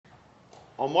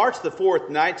On March the 4th,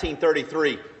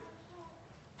 1933,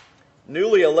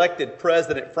 newly elected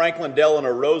President Franklin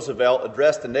Delano Roosevelt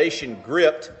addressed a nation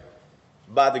gripped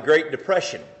by the Great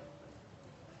Depression.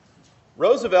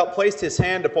 Roosevelt placed his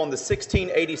hand upon the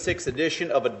 1686 edition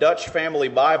of a Dutch family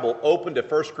Bible open to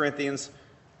 1 Corinthians,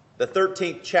 the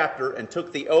 13th chapter, and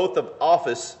took the oath of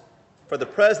office for the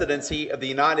presidency of the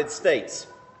United States.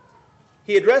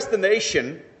 He addressed the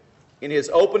nation in his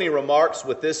opening remarks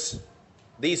with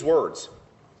these words: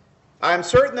 I am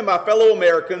certain that my fellow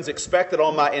Americans expect that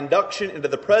on my induction into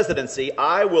the presidency,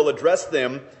 I will address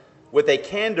them with a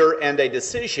candor and a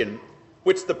decision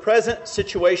which the present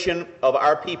situation of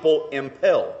our people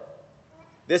impel.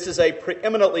 This is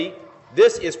preeminently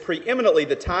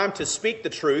the time to speak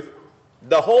the truth,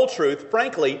 the whole truth,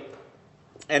 frankly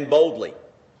and boldly.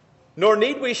 Nor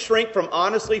need we shrink from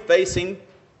honestly facing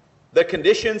the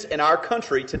conditions in our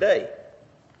country today.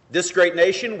 This great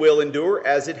nation will endure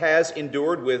as it has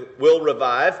endured, will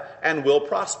revive, and will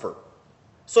prosper.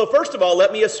 So first of all,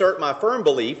 let me assert my firm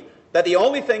belief that the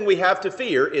only thing we have to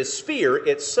fear is fear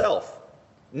itself.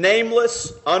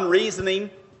 Nameless, unreasoning,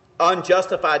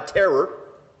 unjustified terror,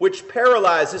 which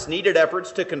paralyzes needed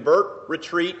efforts to convert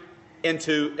retreat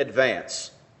into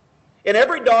advance. In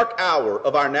every dark hour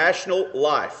of our national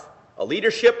life, a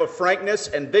leadership of frankness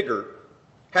and vigor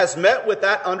has met with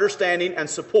that understanding and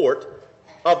support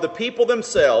of the people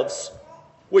themselves,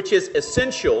 which is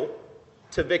essential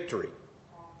to victory.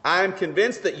 I am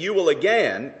convinced that you will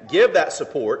again give that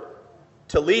support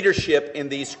to leadership in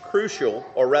these crucial,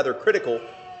 or rather critical,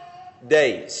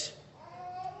 days.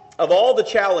 Of all the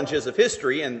challenges of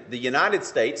history in the United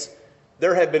States,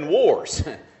 there have been wars.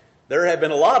 There have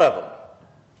been a lot of them.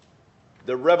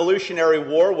 The Revolutionary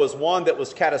War was one that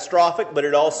was catastrophic, but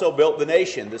it also built the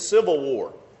nation. The Civil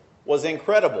War was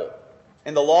incredible,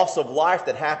 and the loss of life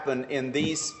that happened in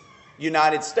these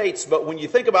United States. But when you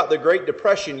think about the Great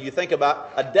Depression, you think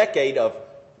about a decade of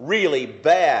really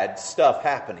bad stuff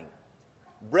happening.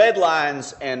 Bread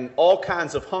lines and all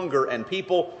kinds of hunger and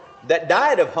people that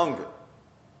died of hunger.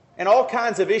 And all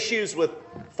kinds of issues with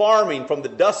farming from the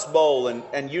Dust Bowl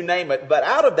and you name it. But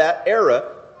out of that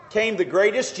era came the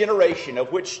greatest generation,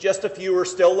 of which just a few are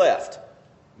still left.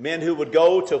 Men who would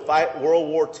go to fight World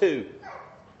War II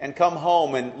and come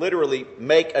home and literally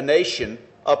make a nation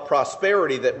of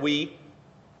prosperity that we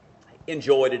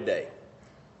enjoy today.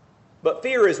 But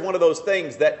fear is one of those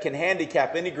things that can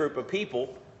handicap any group of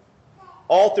people.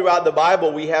 All throughout the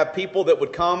Bible, we have people that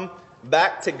would come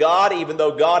back to God, even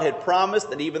though God had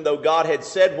promised, and even though God had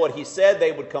said what He said,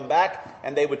 they would come back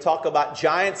and they would talk about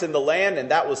giants in the land, and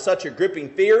that was such a gripping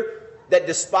fear that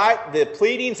despite the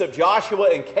pleadings of Joshua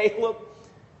and Caleb,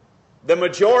 the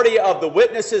majority of the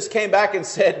witnesses came back and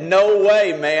said, no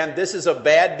way, man, this is a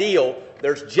bad deal.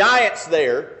 There's giants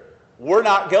there. We're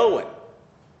not going.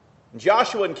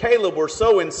 Joshua and Caleb were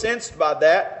so incensed by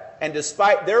that, and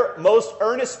despite their most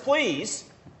earnest pleas,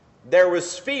 there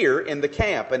was fear in the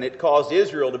camp, and it caused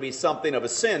Israel to be something of a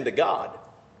sin to God.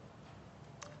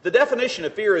 The definition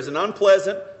of fear is an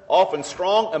unpleasant, often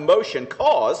strong emotion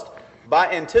caused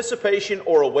by anticipation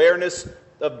or awareness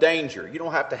of danger. You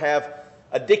don't have to have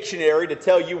a dictionary to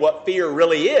tell you what fear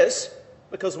really is,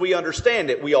 because we understand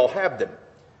it. We all have them.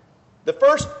 The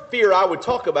first fear I would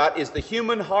talk about is the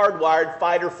human hardwired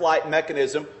fight or flight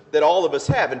mechanism that all of us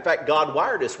have. In fact, God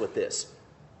wired us with this.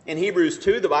 In Hebrews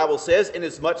 2, the Bible says,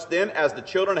 inasmuch then as the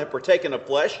children have partaken of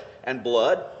flesh and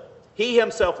blood, He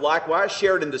Himself likewise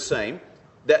shared in the same,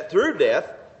 that through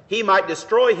death He might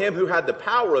destroy him who had the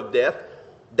power of death,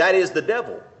 that is the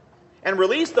devil, and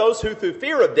release those who through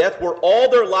fear of death were all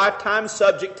their lifetime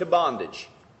subject to bondage.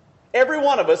 Every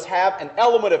one of us have an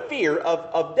element of fear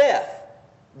of death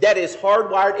that is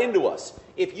hardwired into us.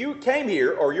 If you came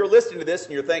here or you're listening to this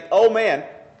and you're thinking, oh man,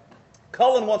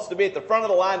 Cullen wants to be at the front of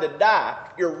the line to die,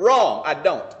 you're wrong. I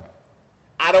don't.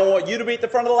 I don't want you to be at the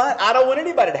front of the line. I don't want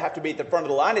anybody to have to be at the front of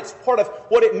the line. It's part of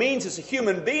what it means as a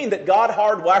human being that God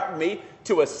hardwired me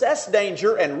to assess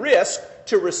danger and risk,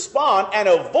 to respond and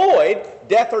avoid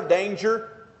death or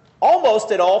danger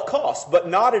almost at all costs, but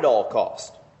not at all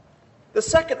costs. The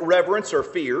second reverence or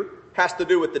fear has to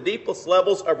do with the deepest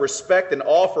levels of respect and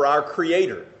awe for our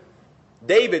Creator.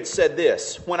 David said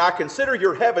this, when I consider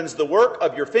your heavens, the work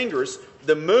of your fingers,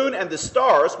 the moon and the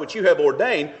stars which you have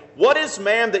ordained, what is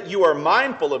man that you are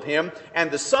mindful of him,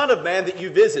 and the son of man that you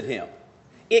visit him?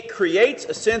 It creates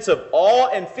a sense of awe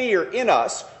and fear in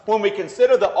us when we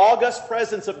consider the august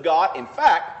presence of God. In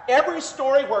fact, every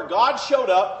story where God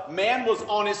showed up, man was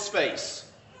on his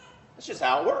face. That's just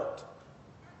how it worked.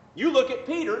 You look at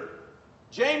Peter,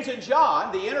 James, and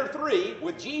John, the inner three,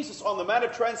 with Jesus on the Mount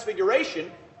of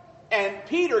Transfiguration, and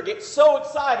Peter gets so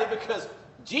excited because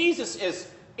Jesus is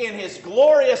in his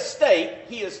glorious state.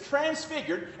 He is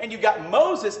transfigured, and you've got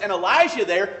Moses and Elijah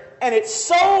there, and it's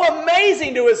so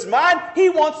amazing to his mind, he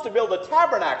wants to build a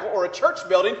tabernacle or a church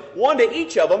building, one to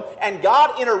each of them, and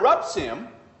God interrupts him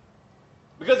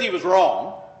because he was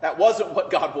wrong. That wasn't what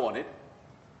God wanted.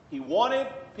 He wanted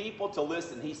people to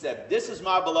listen. He said, "This is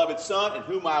my beloved Son, in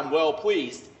whom I am well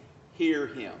pleased. Hear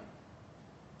him."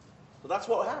 So that's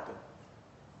what happened.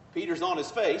 Peter's on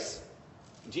his face.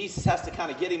 Jesus has to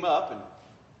kind of get him up, and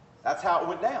that's how it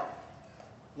went down.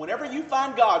 Whenever you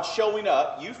find God showing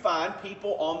up, you find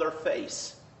people on their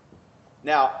face.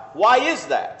 Now, why is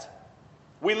that?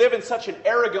 We live in such an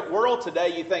arrogant world today,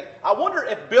 you think, I wonder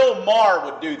if Bill Maher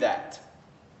would do that.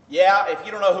 Yeah, if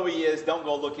you don't know who he is, don't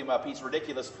go look him up. He's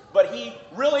ridiculous. But he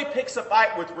really picks a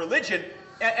fight with religion,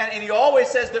 and he always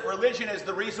says that religion is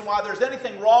the reason why there's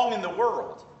anything wrong in the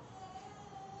world.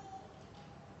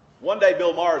 One day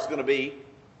Bill Maher is going to be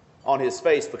on his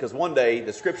face, because one day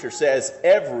the Scripture says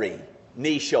every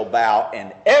knee shall bow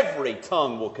and every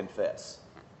tongue will confess.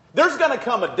 There's going to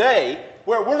come a day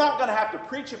where we're not going to have to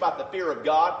preach about the fear of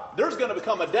God. There's going to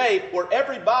become a day where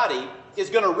everybody is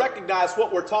going to recognize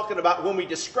what we're talking about when we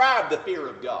describe the fear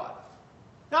of God.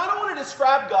 Now, I don't want to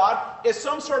describe God as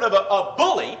some sort of a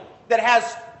bully that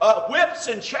has whips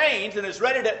and chains and is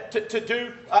ready to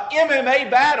do MMA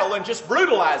battle and just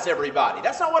brutalize everybody.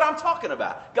 That's not what I'm talking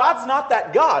about. God's not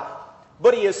that God,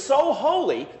 but he is so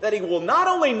holy that he will not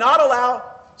only not allow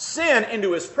sin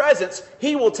into his presence,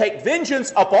 he will take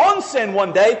vengeance upon sin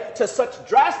one day to such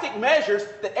drastic measures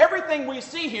that everything we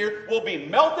see here will be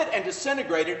melted and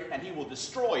disintegrated, and he will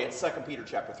destroy it, 2 Peter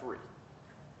chapter 3.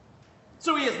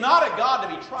 So he is not a God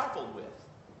to be trifled with.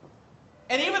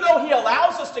 And even though he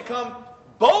allows us to come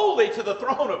boldly to the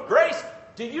throne of grace,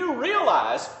 do you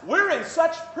realize we're in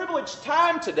such privileged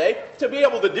time today to be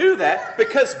able to do that,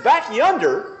 because back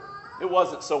yonder, it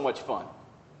wasn't so much fun.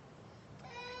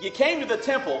 You came to the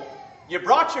temple, you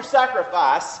brought your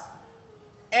sacrifice,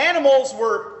 animals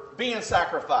were being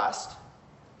sacrificed.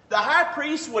 The high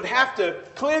priest would have to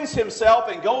cleanse himself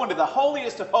and go into the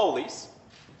holiest of holies.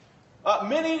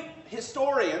 Many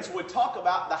historians would talk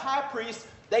about the high priest.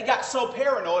 They got so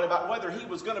paranoid about whether he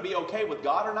was going to be okay with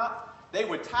God or not, they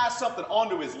would tie something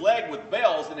onto his leg with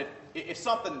bells, and if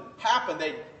something happened,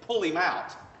 they'd pull him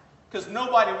out, because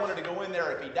nobody wanted to go in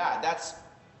there if he died. That's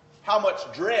how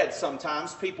much dread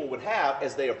sometimes people would have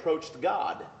as they approached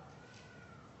God.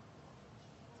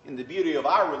 And the beauty of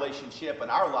our relationship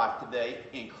and our life today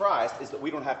in Christ is that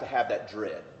we don't have to have that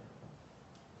dread.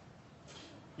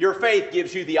 Your faith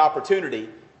gives you the opportunity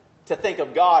to think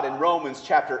of God in Romans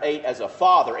chapter 8 as a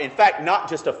father. In fact, not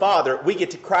just a father. We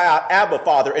get to cry out, Abba,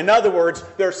 Father. In other words,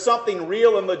 there's something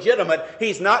real and legitimate.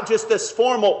 He's not just this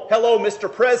formal, hello,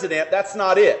 Mr. President. That's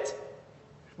not it.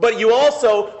 But you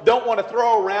also don't want to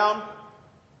throw around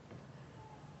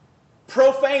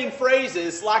profane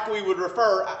phrases like we would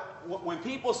refer. When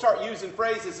people start using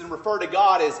phrases and refer to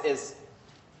God as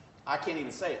I can't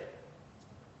even say it.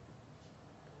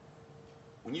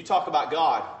 When you talk about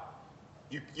God,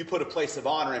 you put a place of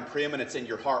honor and preeminence in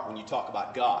your heart when you talk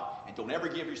about God. And don't ever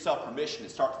give yourself permission to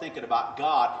start thinking about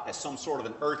God as some sort of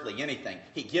an earthly anything.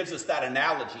 He gives us that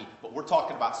analogy, but we're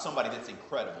talking about somebody that's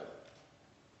incredible.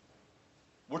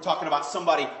 We're talking about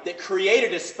somebody that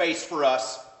created a space for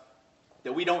us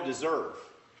that we don't deserve.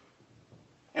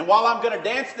 And while I'm going to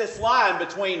dance this line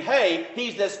between, hey,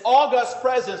 he's this august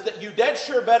presence that you dead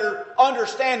sure better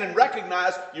understand and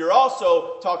recognize, you're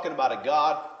also talking about a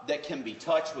God that can be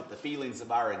touched with the feelings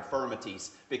of our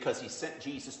infirmities, because he sent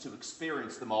Jesus to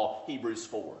experience them all, Hebrews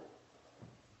 4.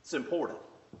 It's important.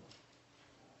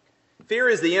 Fear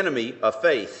is the enemy of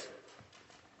faith.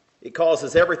 It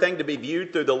causes everything to be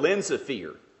viewed through the lens of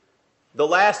fear. The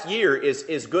last year is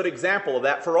a good example of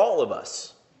that for all of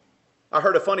us. I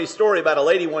heard a funny story about a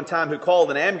lady one time who called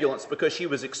an ambulance because she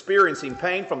was experiencing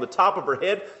pain from the top of her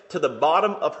head to the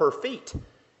bottom of her feet.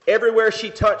 Everywhere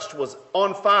she touched was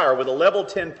on fire with a level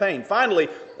 10 pain. Finally,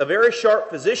 a very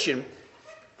sharp physician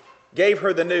gave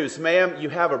her the news, "Ma'am, you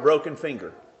have a broken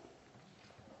finger."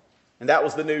 And that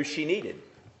was the news she needed.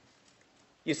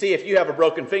 You see, if you have a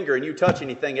broken finger and you touch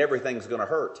anything, everything's going to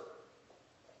hurt.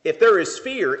 If there is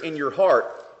fear in your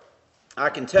heart, I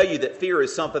can tell you that fear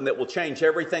is something that will change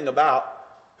everything about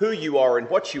who you are and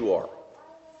what you are.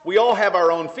 We all have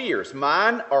our own fears.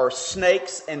 Mine are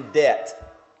snakes and debt.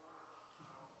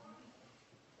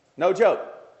 No joke.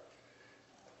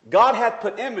 God hath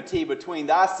put enmity between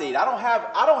thy seed. I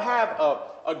don't have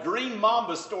a green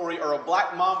mamba story or a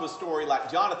black mamba story like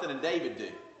Jonathan and David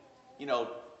do. You know,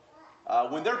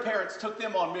 when their parents took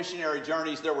them on missionary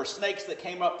journeys, there were snakes that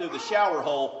came up through the shower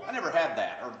hole. I never had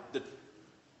that. Or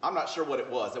I'm not sure what it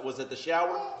was. Was it the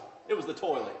shower? It was the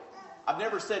toilet. I've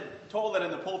never said toilet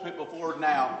in the pulpit before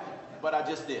now, but I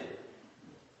just did.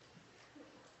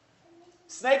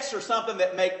 Snakes are something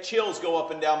that make chills go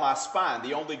up and down my spine.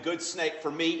 The only good snake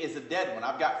for me is a dead one.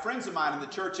 I've got friends of mine in the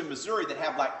church in Missouri that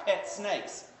have like pet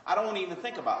snakes. I don't want to even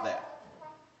think about that.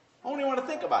 I don't even want to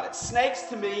think about it. Snakes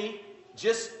to me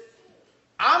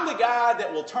I'm the guy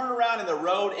that will turn around in the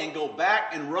road and go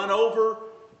back and run over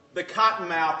the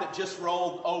cottonmouth that just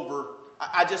rolled over.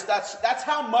 That's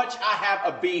how much I have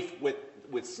a beef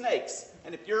with snakes.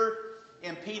 And if you're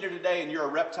in Peter today and you're a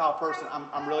reptile person,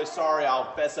 I'm really sorry.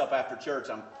 I'll fess up after church.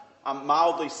 I'm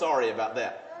mildly sorry about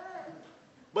that.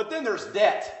 But then there's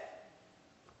debt.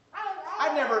 I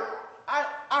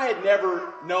had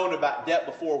never known about debt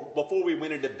before we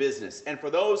went into business. And for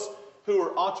those who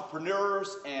are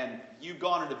entrepreneurs and you've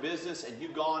gone into business and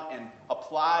you've gone and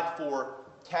applied for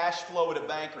cash flow at a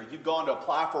bank, or you've gone to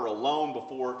apply for a loan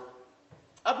before,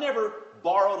 I've never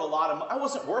borrowed a lot of money. I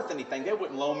wasn't worth anything. They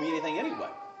wouldn't loan me anything anyway.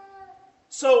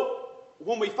 So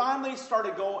when we finally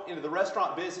started going into the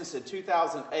restaurant business in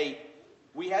 2008,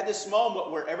 we had this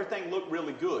moment where everything looked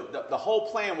really good. The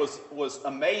whole plan was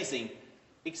amazing,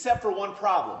 except for one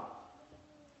problem.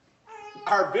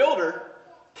 Our builder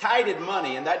kited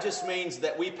money, and that just means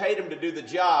that we paid him to do the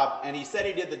job, and he said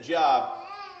he did the job,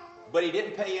 but he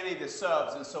didn't pay any of the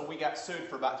subs, and so we got sued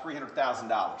for about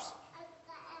 $300,000.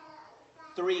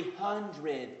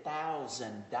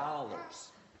 $300,000.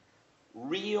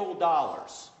 Real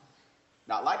dollars.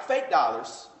 Not like fake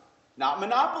dollars. Not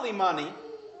monopoly money.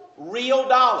 Real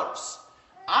dollars.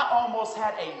 I almost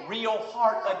had a real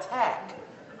heart attack.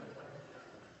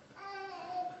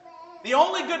 The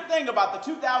only good thing about the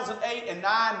 2008 and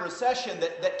 9 recession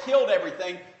that killed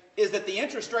everything is that the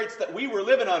interest rates that we were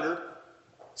living under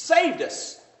saved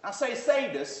us. I say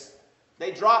saved us.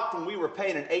 They dropped when we were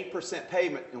paying an 8%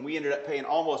 payment, and we ended up paying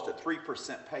almost a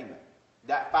 3% payment.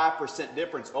 That 5%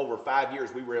 difference over 5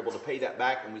 years, we were able to pay that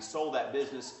back, and we sold that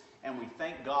business, and we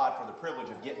thank God for the privilege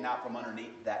of getting out from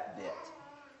underneath that debt.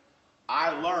 I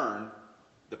learned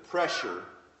the pressure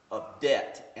of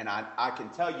debt, and I can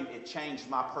tell you it changed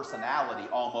my personality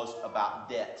almost about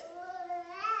debt.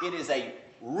 It is a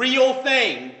real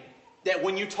thing that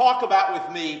when you talk about with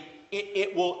me,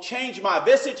 it will change my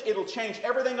visage. It'll change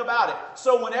everything about it.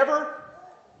 So whenever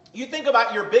you think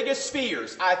about your biggest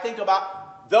fears, I think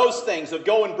about those things of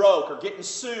going broke or getting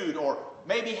sued or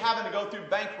maybe having to go through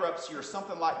bankruptcy or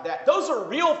something like that. Those are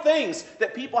real things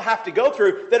that people have to go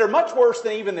through that are much worse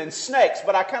than snakes,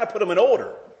 but I kind of put them in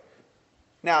order.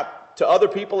 Now, to other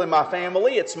people in my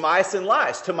family, it's mice and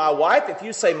lice. To my wife, if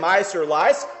you say mice or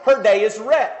lice, her day is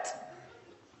wrecked.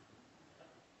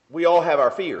 We all have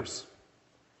our fears.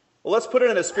 Well, let's put it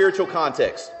in a spiritual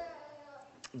context.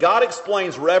 God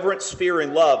explains reverence, fear,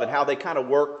 and love and how they kind of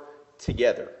work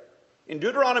together. In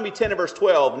Deuteronomy 10 and verse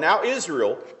 12, "Now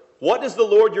Israel, what does the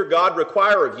Lord your God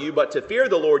require of you but to fear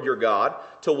the Lord your God,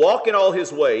 to walk in all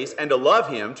his ways, and to love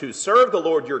him, to serve the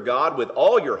Lord your God with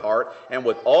all your heart and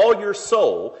with all your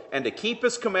soul, and to keep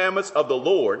his commandments of the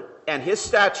Lord and his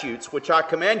statutes, which I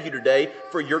command you today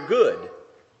for your good."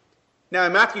 Now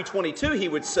in Matthew 22 he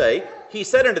would say, "He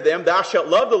said unto them, Thou shalt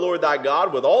love the Lord thy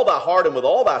God with all thy heart and with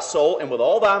all thy soul and with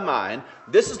all thy mind.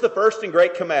 This is the first and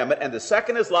great commandment, and the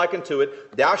second is like unto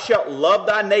it, Thou shalt love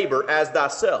thy neighbor as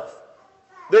thyself."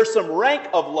 There's some rank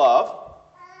of love,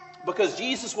 because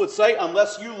Jesus would say,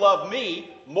 unless you love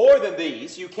me more than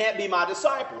these, you can't be my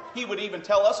disciple. He would even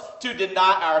tell us to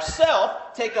deny ourselves,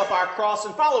 take up our cross,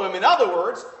 and follow him. In other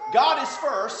words, God is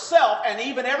first, self, and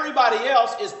even everybody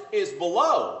else is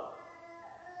below.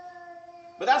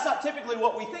 But that's not typically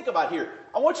what we think about here.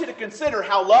 I want you to consider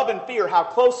how love and fear, how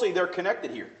closely they're connected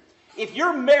here. If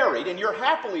you're married and you're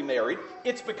happily married,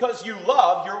 it's because you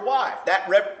love your wife.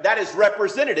 That is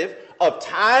representative of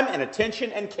time and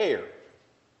attention and care.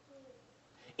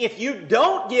 If you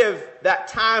don't give that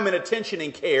time and attention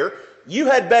and care, you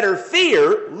had better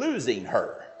fear losing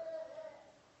her.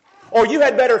 Or you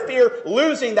had better fear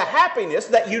losing the happiness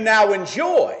that you now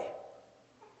enjoy.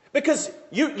 Because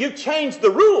you changed the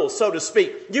rules, so to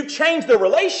speak. You changed the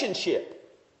relationship.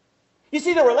 You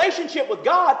see, the relationship with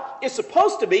God is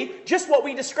supposed to be just what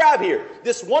we describe here.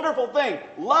 This wonderful thing.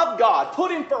 Love God.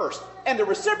 Put him first. And the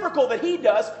reciprocal that he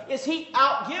does is he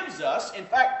outgives us. In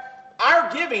fact,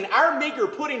 our giving, our meager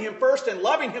putting him first and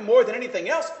loving him more than anything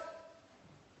else,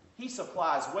 he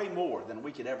supplies way more than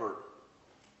we could ever.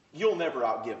 You'll never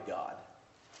outgive God.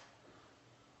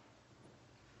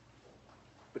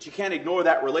 But you can't ignore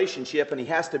that relationship, and he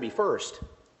has to be first.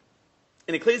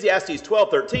 In Ecclesiastes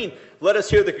 12:13, let us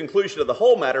hear the conclusion of the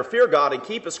whole matter. Fear God and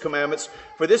keep his commandments,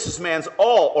 for this is man's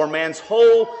all or man's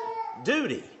whole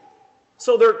duty.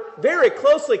 So they're very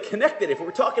closely connected. If we're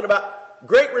talking about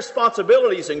great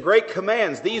responsibilities and great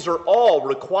commands, these are all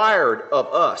required of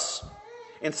us.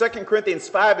 In 2 Corinthians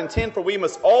 5 and 10, for we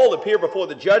must all appear before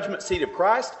the judgment seat of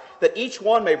Christ, that each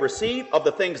one may receive of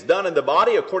the things done in the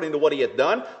body according to what he hath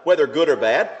done, whether good or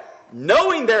bad.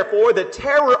 Knowing therefore the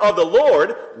terror of the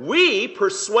Lord, we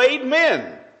persuade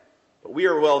men. But we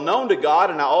are well known to God,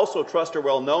 and I also trust are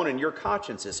well known in your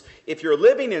consciences. If you're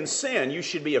living in sin, you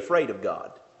should be afraid of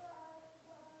God.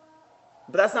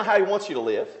 But that's not how he wants you to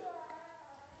live.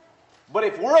 But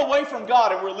if we're away from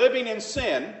God and we're living in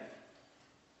sin,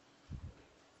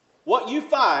 what you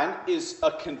find is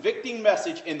a convicting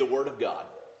message in the Word of God.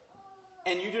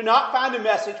 And you do not find a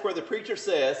message where the preacher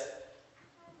says,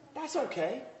 that's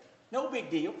okay, no big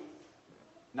deal.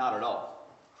 Not at all.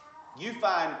 You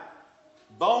find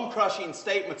bone-crushing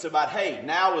statements about, hey,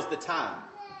 now is the time.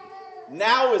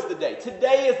 Now is the day.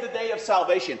 Today is the day of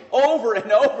salvation. Over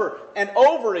and over and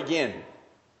over again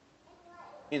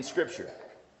in Scripture.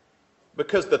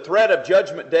 Because the threat of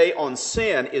Judgment Day on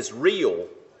sin is real.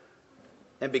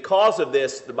 And because of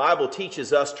this, the Bible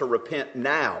teaches us to repent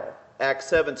now. Acts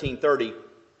 17:30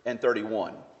 and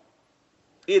 31.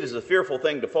 It is a fearful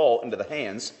thing to fall into the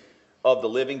hands of the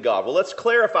living God. Well, let's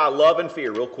clarify love and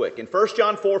fear real quick. In 1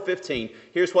 John 4:15,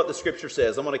 here's what the Scripture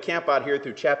says. I'm going to camp out here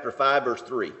through chapter 5, verse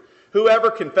 3. Whoever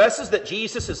confesses that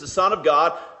Jesus is the Son of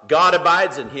God, God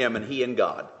abides in him and he in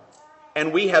God.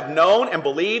 And we have known and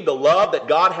believed the love that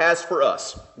God has for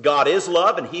us. God is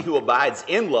love, and he who abides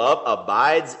in love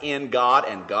abides in God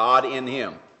and God in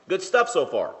him. Good stuff so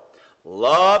far.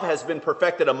 Love has been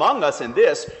perfected among us in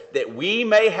this, that we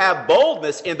may have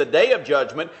boldness in the day of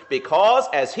judgment, because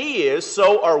as he is,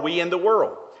 so are we in the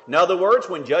world. In other words,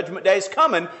 when Judgment Day is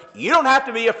coming, you don't have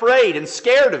to be afraid and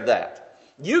scared of that.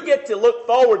 You get to look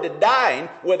forward to dying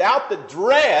without the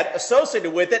dread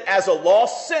associated with it as a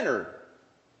lost sinner.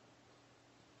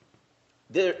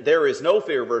 There is no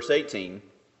fear, verse 18.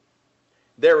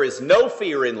 There is no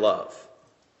fear in love.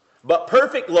 But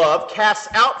perfect love casts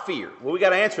out fear. Well, we got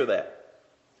to answer that.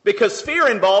 Because fear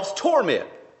involves torment.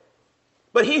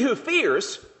 But he who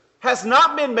fears has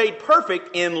not been made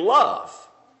perfect in love.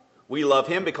 We love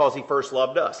him because he first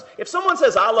loved us. If someone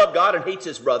says, I love God, and hates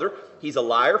his brother, he's a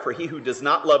liar. For he who does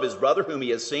not love his brother whom he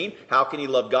has seen, how can he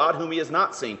love God whom he has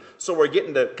not seen? So we're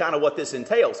getting to kind of what this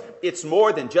entails. It's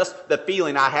more than just the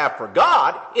feeling I have for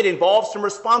God. It involves some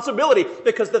responsibility.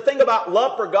 Because the thing about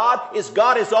love for God is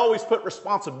God has always put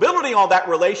responsibility on that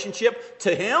relationship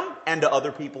to him and to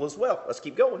other people as well. Let's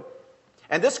keep going.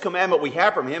 And this commandment we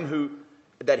have from him,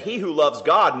 that he who loves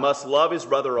God must love his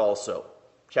brother also.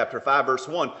 Chapter 5, verse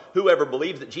 1, whoever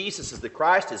believes that Jesus is the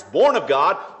Christ is born of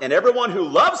God, and everyone who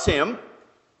loves him,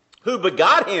 who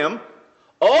begot him,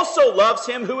 also loves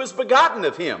him who is begotten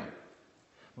of him.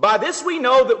 By this we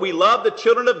know that we love the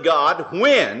children of God,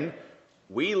 when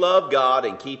we love God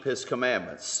and keep his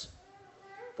commandments.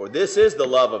 For this is the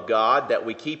love of God, that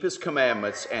we keep his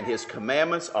commandments, and his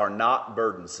commandments are not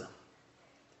burdensome.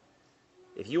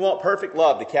 If you want perfect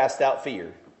love to cast out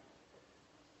fear,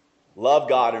 love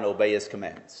God and obey his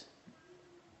commandments.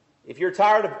 If you're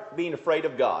tired of being afraid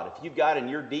of God, if you've got in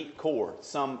your deep core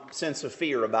some sense of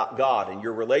fear about God and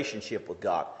your relationship with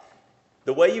God,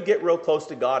 the way you get real close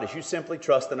to God is you simply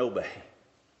trust and obey.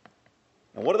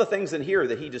 And one of the things in here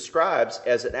that he describes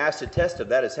as an acid test of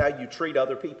that is how you treat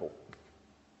other people,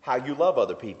 how you love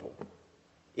other people.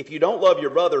 If you don't love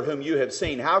your brother whom you have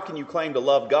seen, how can you claim to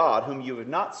love God whom you have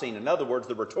not seen? In other words,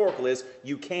 the rhetorical is,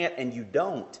 you can't and you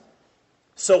don't.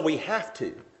 So we have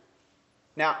to.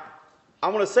 Now, I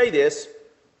want to say this.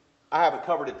 I haven't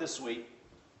covered it this week.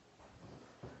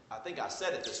 I think I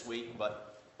said it this week,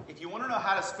 but if you want to know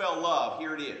how to spell love,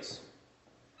 here it is.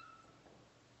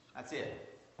 That's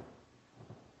it.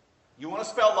 You want to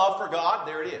spell love for God?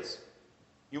 There it is.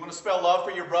 You want to spell love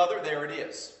for your brother? There it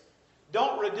is.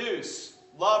 Don't reduce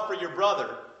love for your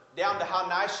brother down to how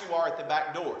nice you are at the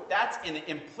back door. That's an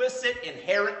implicit,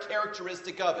 inherent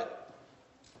characteristic of it.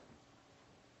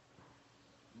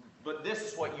 But this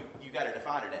is what you got to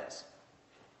define it as.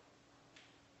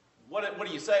 What are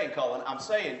you saying, Cullen? I'm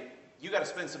saying you got to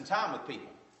spend some time with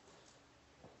people.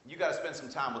 You got to spend some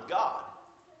time with God.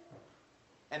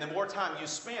 And the more time you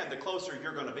spend, the closer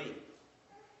you're going to be.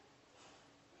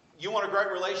 You want a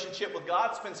great relationship with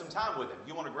God? Spend some time with him.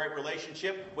 You want a great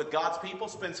relationship with God's people?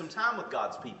 Spend some time with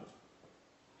God's people.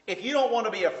 If you don't want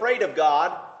to be afraid of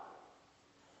God,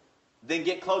 then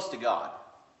get close to God.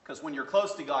 Because when you're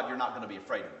close to God, you're not going to be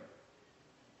afraid of him.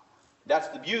 That's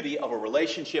the beauty of a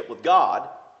relationship with God,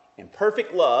 and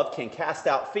perfect love can cast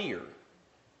out fear.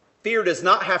 Fear does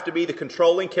not have to be the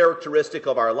controlling characteristic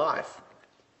of our life.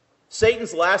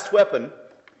 Satan's last weapon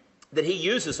that he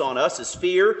uses on us is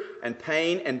fear and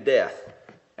pain and death.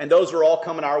 And those are all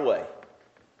coming our way.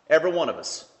 Every one of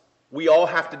us. We all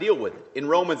have to deal with it. In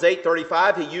Romans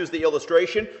 8:35, he used the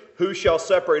illustration, who shall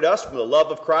separate us from the love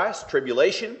of Christ?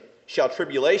 Tribulation. Shall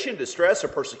tribulation, distress, or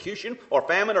persecution, or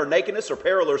famine, or nakedness, or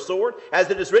peril, or sword? As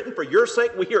it is written, for your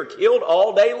sake we are killed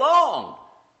all day long.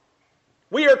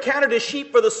 We are counted as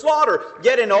sheep for the slaughter.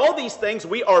 Yet in all these things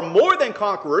we are more than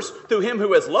conquerors through him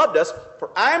who has loved us.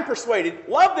 For I am persuaded,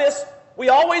 love this, we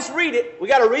always read it, we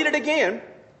got to read it again.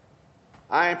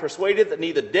 I am persuaded that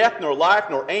neither death, nor life,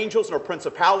 nor angels, nor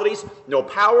principalities, nor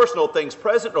powers, nor things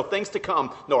present, nor things to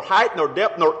come, nor height, nor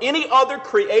depth, nor any other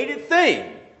created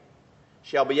thing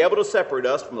shall be able to separate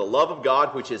us from the love of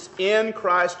God which is in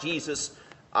Christ Jesus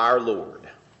our Lord.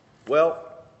 Well,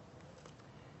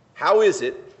 how is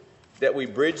it that we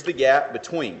bridge the gap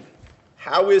between?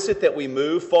 How is it that we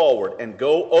move forward and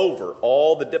go over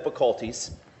all the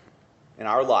difficulties in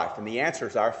our life? And the answer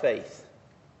is our faith.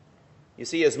 You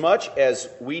see, as much as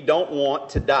we don't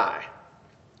want to die,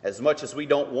 as much as we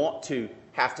don't want to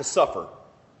have to suffer,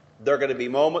 there are going to be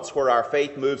moments where our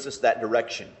faith moves us that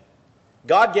direction.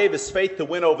 God gave us faith to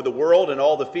win over the world and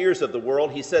all the fears of the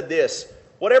world. He said this,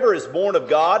 whatever is born of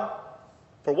God,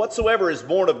 for whatsoever is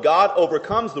born of God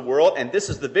overcomes the world, and this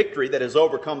is the victory that has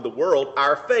overcome the world,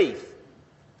 our faith.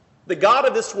 The God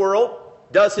of this world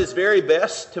does his very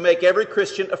best to make every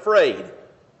Christian afraid.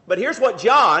 But here's what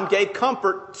John gave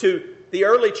comfort to the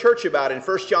early church about in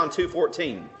 1 John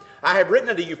 2:14. I have written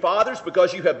unto you, fathers,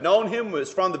 because you have known him who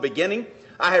is from the beginning.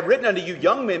 I have written unto you,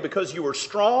 young men, because you are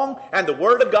strong, and the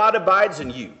word of God abides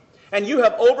in you. And you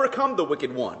have overcome the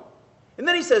wicked one. And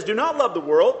then he says, do not love the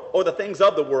world or the things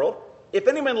of the world. If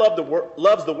any man loves the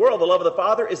world, the love of the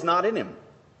Father is not in him.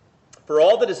 For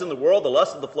all that is in the world, the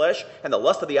lust of the flesh, and the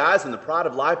lust of the eyes, and the pride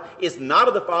of life, is not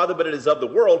of the Father, but it is of the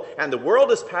world. And the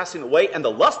world is passing away, and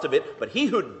the lust of it. But he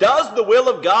who does the will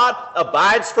of God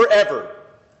abides forever.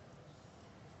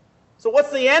 So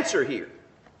what's the answer here?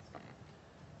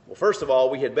 Well, first of all,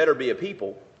 we had better be a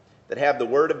people that have the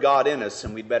Word of God in us,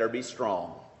 and we'd better be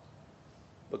strong.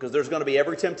 Because there's going to be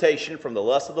every temptation from the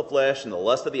lust of the flesh and the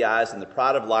lust of the eyes and the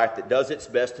pride of life that does its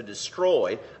best to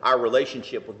destroy our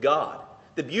relationship with God.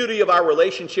 The beauty of our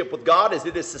relationship with God is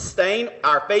it is sustained,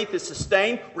 our faith is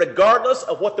sustained, regardless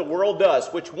of what the world does,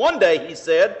 which one day, he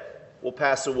said, will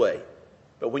pass away.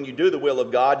 But when you do the will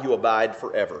of God, you abide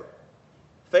forever.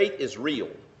 Faith is real.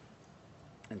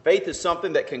 And faith is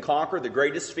something that can conquer the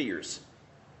greatest fears.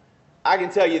 I can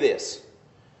tell you this.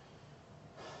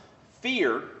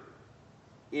 Fear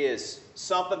is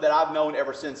something that I've known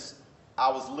ever since I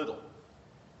was little.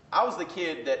 I was the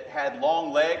kid that had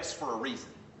long legs for a reason.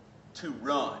 To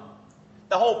run.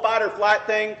 The whole fight or flight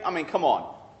thing, I mean, come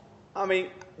on. I mean,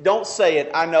 don't say it.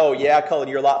 I know, yeah, Cullen,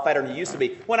 you're a lot fatter than you used to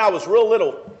be. When I was real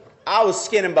little, I was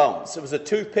skin and bones. It was a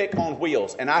toothpick on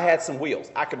wheels, and I had some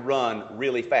wheels. I could run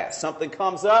really fast. Something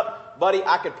comes up, buddy,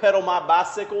 I could pedal my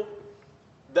bicycle.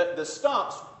 The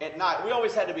stumps at night, we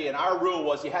always had to be in. Our rule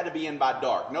was you had to be in by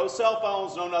dark. No cell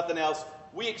phones, no nothing else.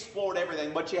 We explored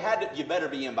everything, but you better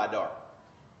be in by dark.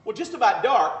 Well, just about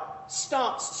dark,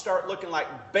 stumps start looking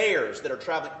like bears that are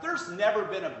traveling. There's never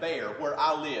been a bear where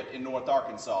I lived in North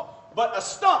Arkansas. But a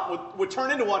stump would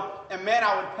turn into one, and man,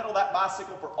 I would pedal that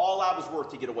bicycle for all I was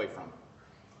worth to get away from it.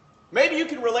 Maybe you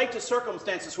can relate to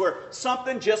circumstances where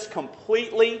something just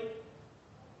completely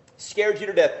scared you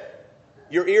to death.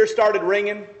 Your ears started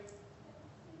ringing.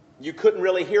 You couldn't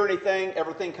really hear anything.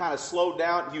 Everything kind of slowed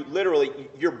down.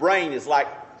 Your brain is like,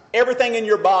 everything in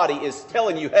your body is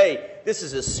telling you, hey, this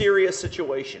is a serious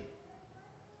situation.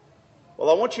 Well,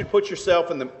 I want you to put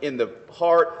yourself in the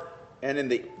heart and in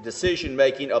the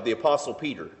decision-making of the Apostle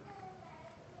Peter,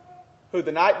 who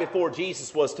the night before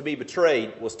Jesus was to be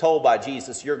betrayed was told by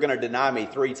Jesus, you're going to deny me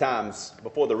 3 times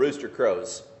before the rooster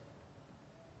crows.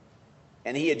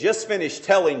 And he had just finished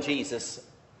telling Jesus,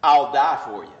 I'll die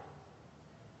for you.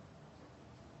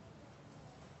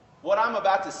 What I'm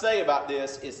about to say about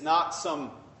this is not some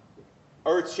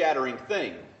earth-shattering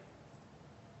thing.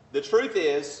 The truth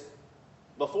is,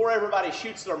 before everybody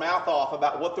shoots their mouth off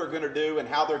about what they're going to do and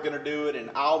how they're going to do it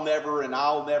and I'll never,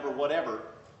 whatever,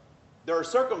 there are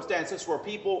circumstances where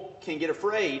people can get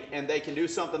afraid and they can do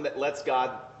something that lets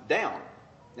God down.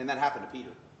 And that happened to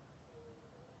Peter.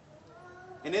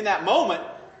 And in that moment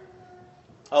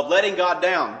of letting God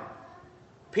down,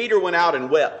 Peter went out and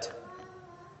wept.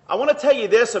 I want to tell you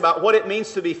this about what it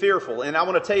means to be fearful, and I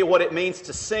want to tell you what it means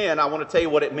to sin. I want to tell you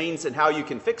what it means and how you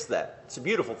can fix that. It's a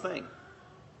beautiful thing.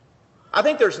 I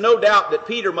think there's no doubt that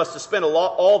Peter must have spent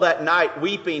all that night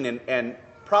weeping, and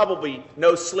probably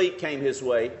no sleep came his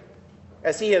way.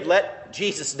 as he had let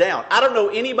Jesus down. I don't know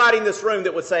anybody in this room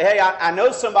that would say, hey, I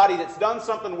know somebody that's done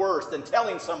something worse than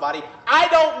telling somebody, I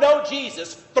don't know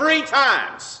Jesus 3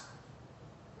 times.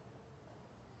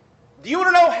 Do you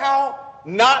want to know how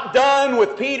not done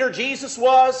with Peter Jesus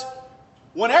was?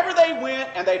 Whenever they went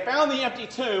and they found the empty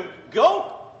tomb,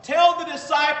 go tell the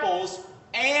disciples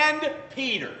and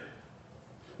Peter.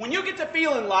 When you get to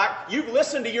feeling like you've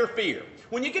listened to your fear,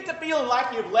 when you get to feeling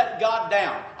like you've let God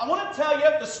down, I want to tell you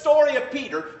the story of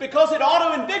Peter because it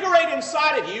ought to invigorate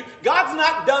inside of you. God's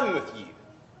not done with you.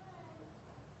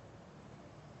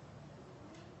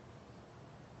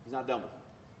 He's not done with you.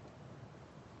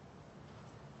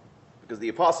 Because the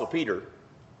Apostle Peter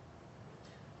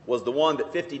was the one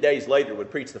that 50 days later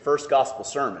would preach the first gospel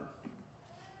sermon.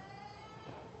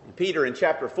 And Peter in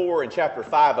chapter 4 and chapter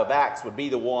 5 of Acts would be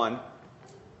the one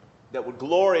that would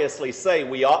gloriously say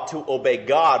we ought to obey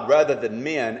God rather than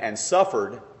men, and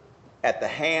suffered at the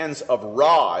hands of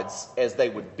rods as they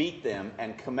would beat them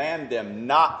and command them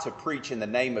not to preach in the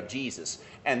name of Jesus.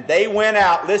 And they went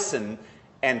out, listen,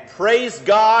 and praised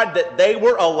God that they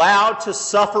were allowed to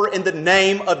suffer in the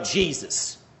name of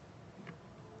Jesus.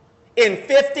 In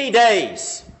 50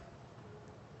 days.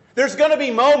 There's going to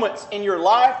be moments in your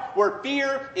life where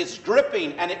fear is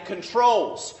gripping and it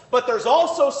controls. But there's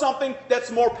also something that's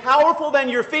more powerful than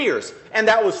your fears. And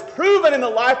that was proven in the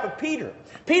life of Peter.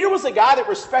 Peter was a guy that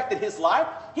respected his life.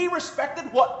 He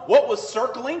respected what was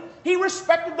circling. He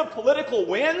respected the political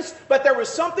winds. But there was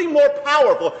something more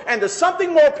powerful. And the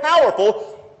something more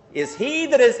powerful is he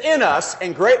that is in us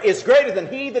and is greater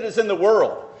than he that is in the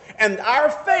world. And our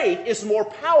faith is more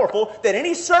powerful than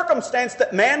any circumstance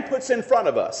that man puts in front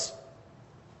of us.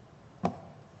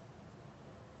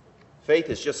 Faith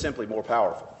is just simply more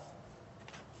powerful.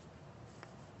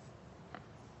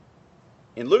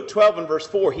 In Luke 12 and verse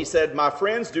 4, he said, my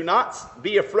friends, do not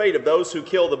be afraid of those who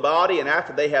kill the body, and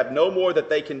after they have no more that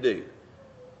they can do.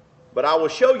 But I will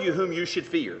show you whom you should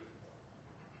fear.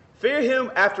 Fear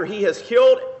him after he has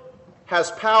killed,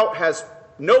 has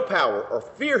no power, or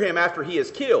fear him after he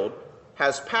is killed,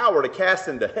 has power to cast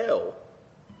into hell.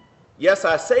 Yes,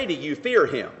 I say to you, fear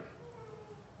him.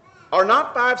 Are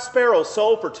not 5 sparrows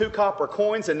sold for 2 copper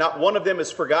coins, and not one of them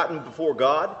is forgotten before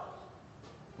God?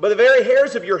 But the very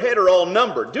hairs of your head are all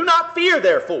numbered. Do not fear,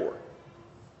 therefore.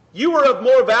 You are of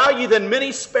more value than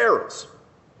many sparrows.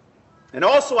 And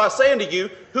also I say unto you,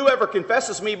 whoever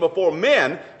confesses me before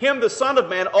men, him the Son of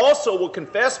Man also will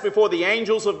confess before the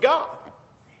angels of God.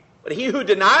 But he who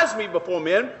denies me before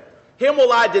men, him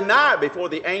will I deny before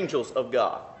the angels of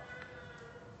God.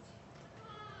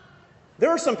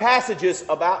 There are some passages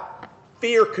about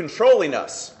fear controlling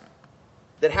us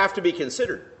that have to be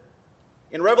considered.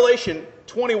 In Revelation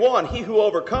 21, he who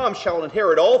overcomes shall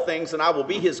inherit all things, and I will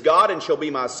be his God, and shall be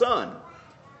my son.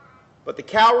 But the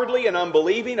cowardly and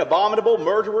unbelieving, abominable,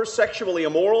 murderers, sexually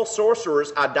immoral,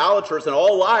 sorcerers, idolaters, and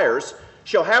all liars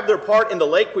shall have their part in the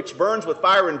lake which burns with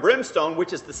fire and brimstone,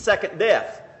 which is the second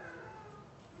death.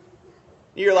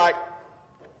 You're like,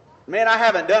 man, I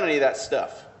haven't done any of that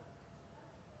stuff.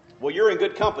 Well, you're in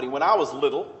good company. When I was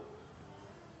little,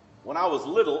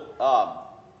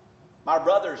 my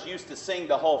brothers used to sing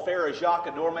the whole Frère Jacques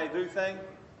Dormez-vous thing,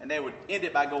 and they would end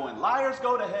it by going, liars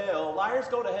go to hell,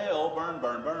 burn,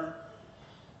 burn, burn.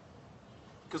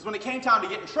 Because when it came time to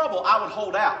get in trouble, I would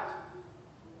hold out.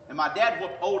 And my dad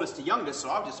whooped oldest to youngest, so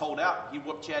I would just hold out. He'd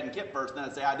whoop Chad and Kip first, and then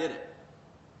I'd say, I did it.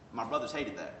 My brothers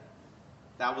hated that.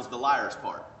 That was the liar's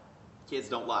part. Kids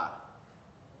don't lie.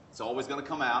 It's always going to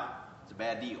come out. It's a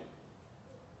bad deal.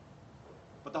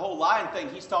 But the whole lying thing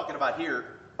he's talking about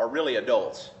here are really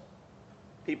adults.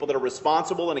 People that are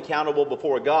responsible and accountable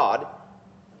before God.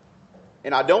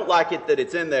 And I don't like it that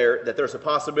it's in there that there's a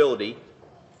possibility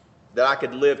that I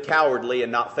could live cowardly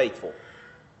and not faithful.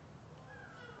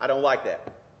 I don't like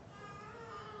that.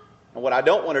 And what I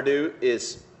don't want to do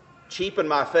is cheapen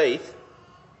my faith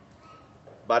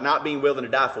by not being willing to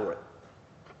die for it.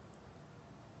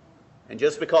 And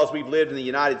just because we've lived in the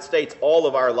United States all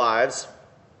of our lives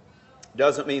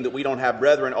doesn't mean that we don't have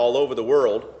brethren all over the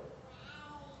world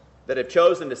that have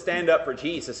chosen to stand up for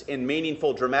Jesus in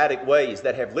meaningful, dramatic ways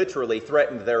that have literally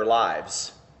threatened their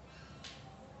lives.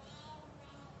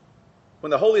 When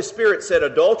the Holy Spirit said,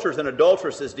 adulterers and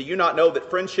adulteresses, do you not know that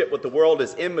friendship with the world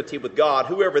is enmity with God?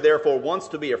 Whoever therefore wants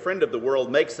to be a friend of the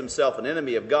world makes himself an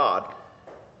enemy of God.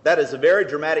 That is a very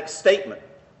dramatic statement.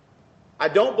 I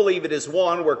don't believe it is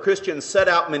one where Christians set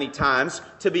out many times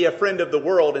to be a friend of the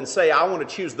world and say, I want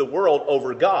to choose the world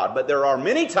over God. But there are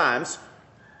many times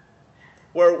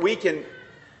where we can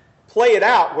play it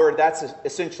out where that's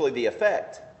essentially the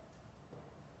effect.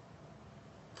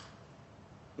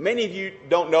 Many of you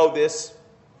don't know this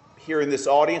here in this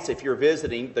audience, if you're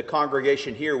visiting, the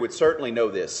congregation here would certainly know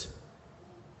this.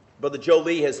 Brother Joe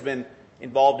Lee has been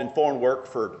involved in foreign work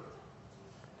for,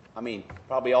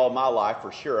 probably all my life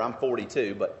for sure. I'm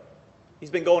 42, but he's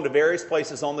been going to various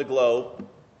places on the globe,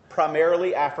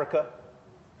 primarily Africa,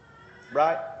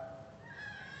 right?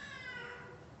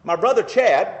 My brother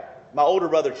Chad, my older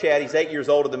brother Chad, he's 8 years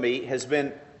older than me, has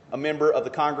been a member of the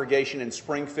congregation in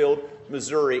Springfield,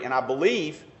 Missouri, and I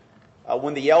believe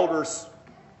when the elders,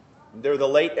 they're the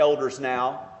late elders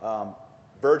now,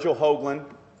 Virgil Hoagland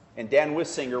and Dan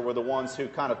Wissinger were the ones who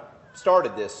kind of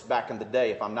started this back in the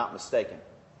day, if I'm not mistaken.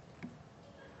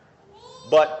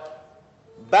 But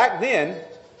back then,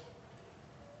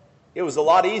 it was a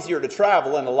lot easier to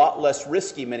travel and a lot less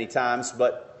risky many times,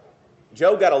 but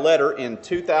Joe got a letter in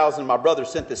 2000. My brother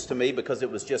sent this to me because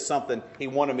it was just something he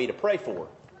wanted me to pray for.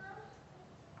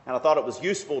 And I thought it was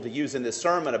useful to use in this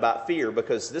sermon about fear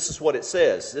because this is what it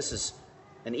says. This is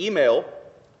an email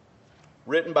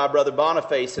written by Brother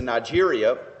Boniface in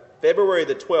Nigeria, February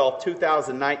the 12th,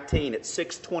 2019 at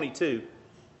 6:22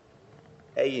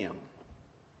 a.m.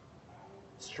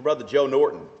 It's to Brother Joe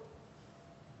Norton.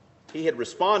 He had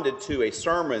responded to a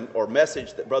sermon or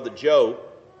message that Brother Joe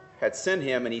had sent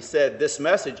him, and he said, "This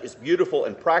message is beautiful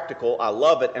and practical. I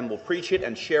love it and will preach it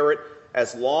and share it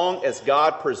as long as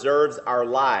God preserves our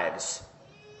lives.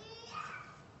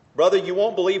 Brother, you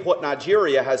won't believe what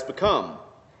Nigeria has become.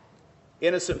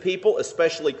 Innocent people,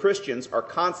 especially Christians, are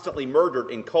constantly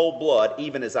murdered in cold blood,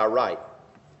 even as I write.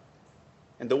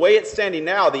 And the way it's standing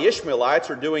now, the Ishmaelites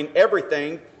are doing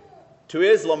everything to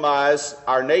Islamize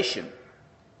our nation.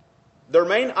 Their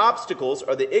main obstacles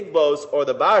are the Igbos or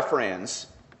the Biafrans.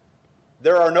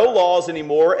 There are no laws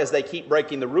anymore as they keep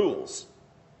breaking the rules.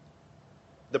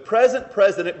 The present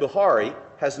President Buhari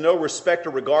has no respect or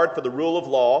regard for the rule of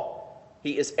law.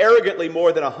 He is arrogantly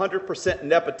more than 100%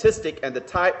 nepotistic, and the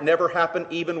type never happened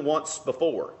even once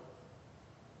before.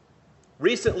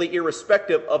 Recently,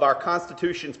 irrespective of our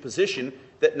Constitution's position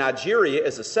that Nigeria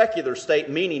is a secular state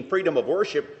meaning freedom of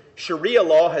worship, Sharia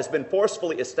law has been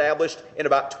forcefully established in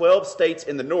about 12 states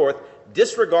in the north,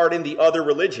 disregarding the other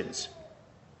religions.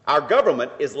 Our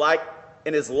government is like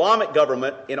an Islamic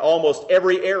government in almost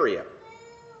every area.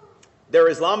 Their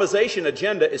Islamization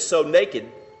agenda is so naked,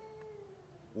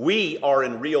 we are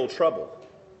in real trouble.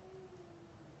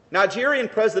 Nigerian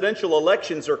presidential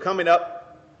elections are coming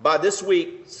up by this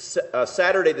week,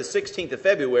 Saturday the 16th of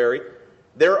February.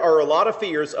 There are a lot of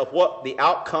fears of what the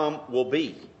outcome will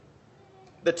be.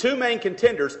 The two main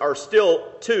contenders are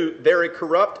still two very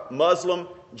corrupt Muslim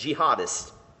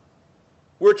jihadists.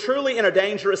 We're truly in a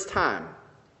dangerous time.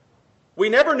 We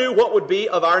never knew what would be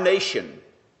of our nation.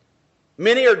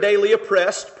 Many are daily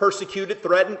oppressed, persecuted,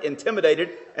 threatened, intimidated,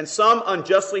 and some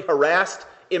unjustly harassed,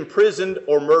 imprisoned,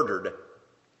 or murdered.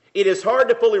 It is hard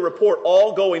to fully report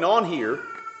all going on here.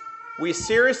 We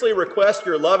seriously request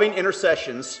your loving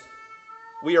intercessions.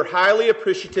 We are highly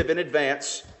appreciative in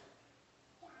advance.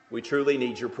 We truly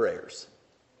need your prayers."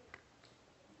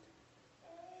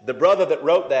 The brother that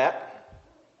wrote that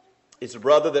is a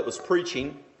brother that was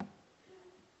preaching.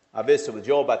 I visited with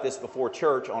Joel about this before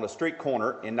church on a street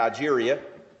corner in Nigeria,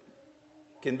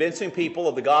 convincing people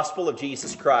of the gospel of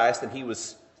Jesus Christ, and he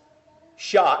was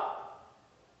shot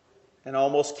and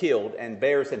almost killed and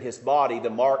bears in his body the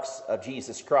marks of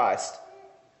Jesus Christ.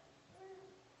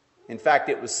 In fact,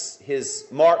 his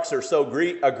marks are so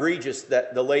egregious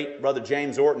that the late Brother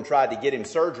James Orton tried to get him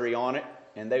surgery on it,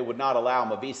 and they would not allow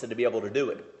him a visa to be able to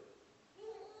do it.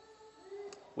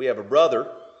 We have a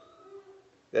brother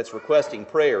that's requesting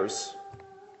prayers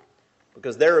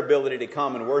because their ability to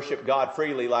come and worship God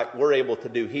freely like we're able to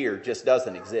do here just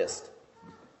doesn't exist.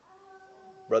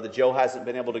 Brother Joe hasn't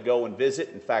been able to go and visit.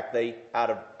 In fact, they, out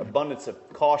of abundance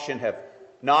of caution, have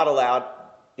not allowed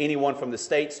anyone from the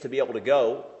States to be able to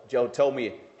go. Joe told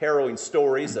me harrowing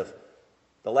stories of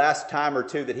the last time or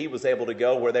two that he was able to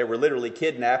go where they were literally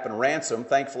kidnapped and ransomed,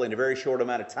 thankfully in a very short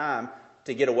amount of time,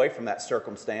 to get away from that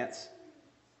circumstance.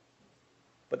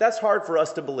 But that's hard for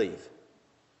us to believe.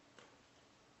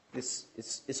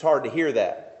 It's hard to hear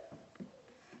that.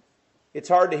 It's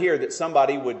hard to hear that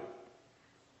somebody would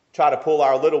try to pull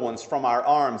our little ones from our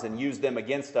arms and use them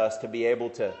against us to be able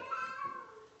to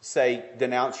say,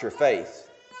 denounce your faith.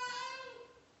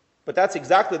 But that's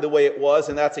exactly the way it was,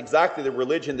 and that's exactly the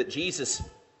religion that Jesus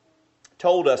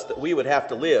told us that we would have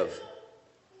to live.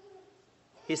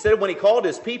 He said when he called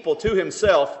his people to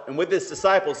himself, and with his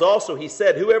disciples also, he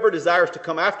said, "Whoever desires to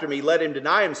come after me, let him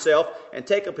deny himself and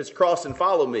take up his cross and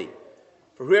follow me.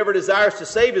 For whoever desires to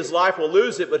save his life will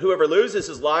lose it, but whoever loses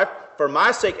his life for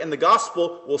my sake and the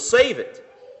gospel will save it."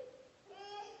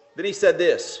 Then he said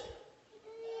this,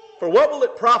 For what will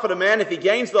it profit a man if he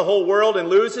gains the whole world and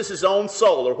loses his own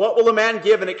soul? Or what will a man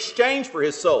give in exchange for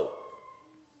his soul?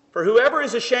 For whoever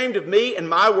is ashamed of me and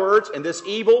my words in this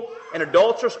evil and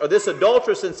adulterous, or this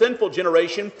adulterous and sinful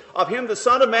generation, of him the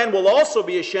Son of Man will also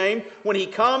be ashamed when he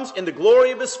comes in the glory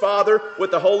of his Father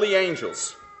with the holy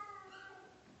angels.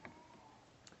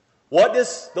 What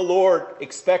does the Lord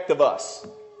expect of us?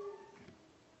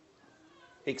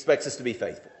 He expects us to be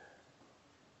faithful.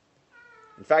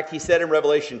 In fact, he said in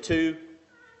Revelation 2,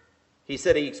 he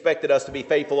said he expected us to be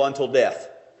faithful until death.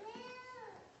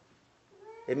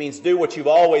 It means do what you've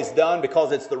always done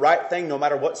because it's the right thing no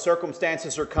matter what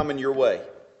circumstances are coming your way.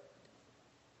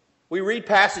 We read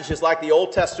passages like the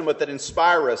Old Testament that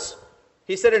inspire us.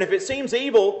 He said, and if it seems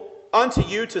evil unto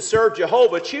you to serve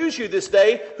Jehovah, choose you this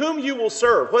day whom you will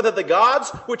serve, whether the gods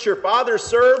which your fathers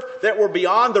served that were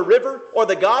beyond the river, or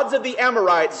the gods of the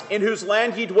Amorites in whose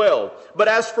land ye dwell. But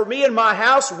as for me and my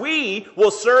house, we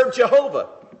will serve Jehovah.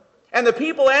 And the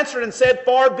people answered and said,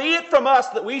 far be it from us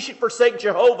that we should forsake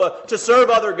Jehovah to serve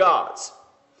other gods.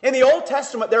 In the Old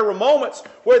Testament, there were moments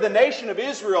where the nation of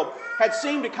Israel had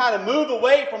seemed to kind of move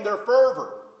away from their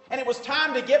fervor. And it was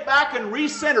time to get back and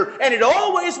recenter. And it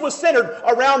always was centered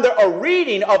around a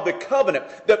reading of the covenant.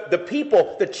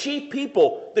 The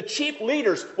chief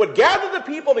leaders would gather the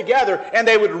people together and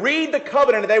they would read the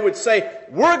covenant and they would say,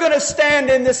 we're going to stand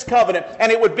in this covenant. And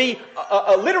it would be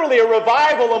literally a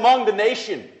revival among the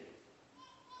nation.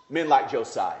 Men like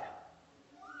Josiah.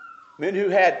 Men who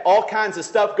had all kinds of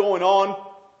stuff going on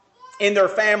in their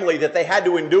family that they had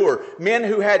to endure. Men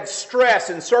who had stress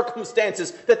and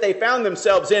circumstances that they found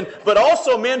themselves in. But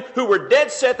also men who were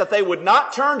dead set that they would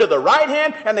not turn to the right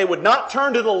hand and they would not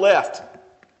turn to the left.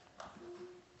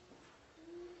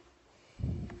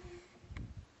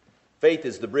 Faith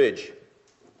is the bridge.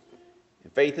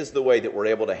 And faith is the way that we're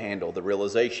able to handle the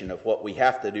realization of what we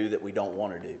have to do that we don't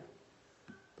want to do.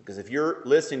 Because if you're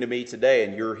listening to me today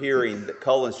and you're hearing that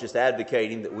Cullen's just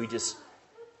advocating that we just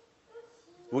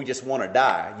want to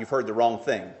die, you've heard the wrong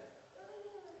thing.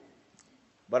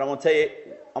 But I'm going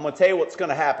to tell you what's going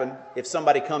to happen if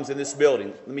somebody comes in this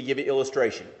building. Let me give you an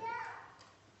illustration.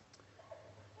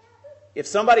 If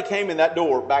somebody came in that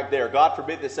door back there, God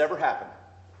forbid this ever happened,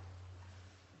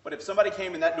 but if somebody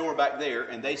came in that door back there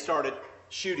and they started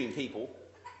shooting people,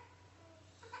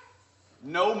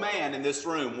 no man in this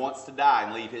room wants to die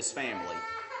and leave his family.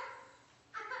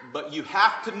 But you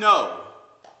have to know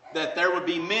that there would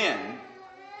be men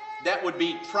that would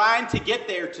be trying to get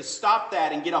there to stop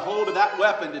that and get a hold of that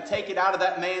weapon to take it out of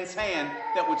that man's hand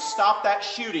that would stop that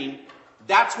shooting.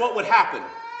 That's what would happen.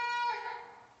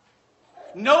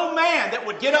 No man that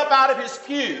would get up out of his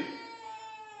pew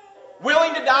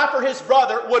willing to die for his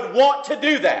brother would want to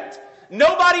do that.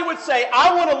 Nobody would say,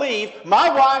 I want to leave my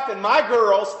wife and my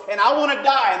girls and I want to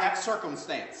die in that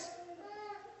circumstance.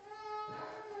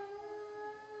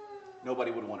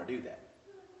 Nobody would want to do that.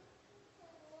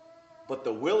 But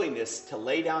the willingness to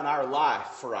lay down our life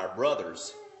for our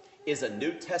brothers is a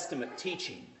New Testament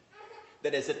teaching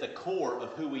that is at the core of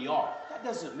who we are. That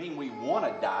doesn't mean we want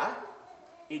to die.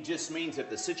 It just means that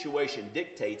the situation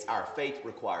dictates, our faith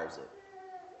requires it.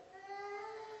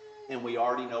 And we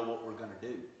already know what we're going to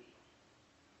do.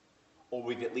 Or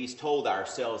we've at least told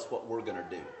ourselves what we're going to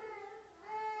do.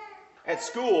 At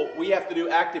school, we have to do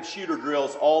active shooter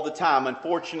drills all the time.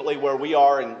 Unfortunately, where we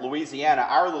are in Louisiana,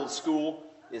 our little school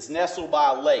is nestled by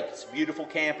a lake. It's a beautiful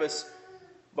campus.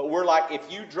 But we're like, if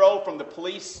you drove from the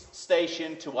police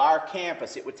station to our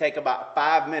campus, it would take about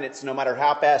 5 minutes no matter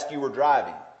how fast you were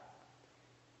driving.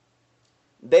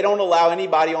 They don't allow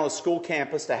anybody on a school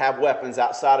campus to have weapons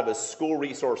outside of a school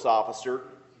resource officer.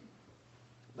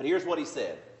 But here's what he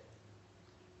said.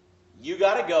 You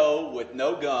got to go with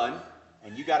no gun,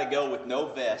 and you got to go with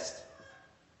no vest.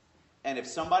 And if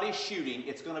somebody's shooting,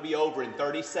 it's going to be over in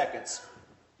 30 seconds.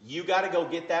 You got to go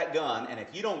get that gun, and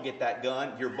if you don't get that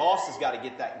gun, your boss has got to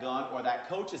get that gun, or that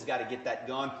coach has got to get that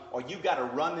gun, or you've got to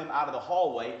run them out of the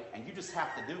hallway, and you just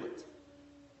have to do it.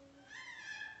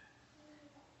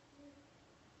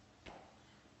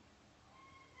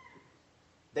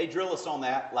 They drill us on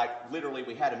that like literally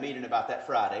we had a meeting about that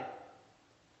Friday.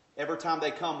 Every time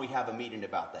they come, we have a meeting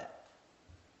about that.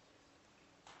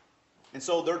 And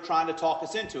so they're trying to talk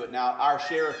us into it. Now, our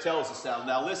sheriff tells us,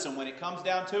 now listen, when it comes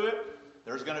down to it,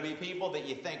 there's going to be people that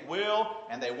you think will,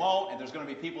 and they won't, and there's going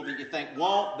to be people that you think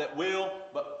won't, that will.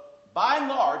 But by and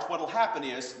large, what will happen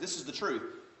is, this is the truth,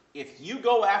 if you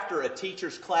go after a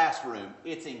teacher's classroom,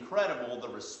 it's incredible the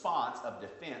response of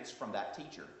defense from that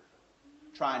teacher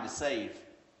trying to save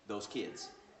those kids.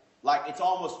 Like it's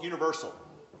almost universal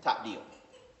type deal.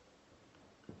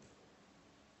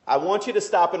 I want you to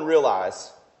stop and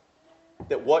realize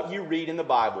that what you read in the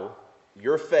Bible,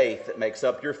 your faith that makes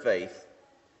up your faith,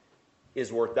 is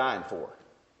worth dying for.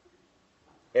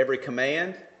 Every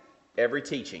command, every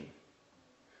teaching.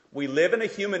 We live in a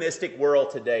humanistic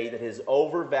world today that has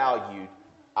overvalued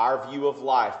our view of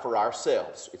life for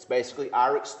ourselves. It's basically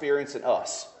our experience and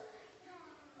us.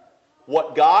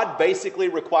 What God basically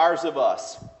requires of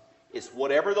us is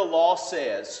whatever the law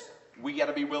says, we got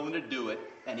to be willing to do it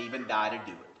and even die to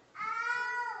do it.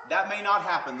 That may not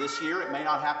happen this year. It may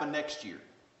not happen next year.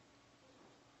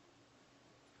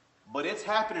 But it's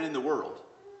happening in the world.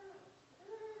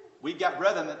 We've got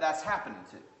brethren that that's happening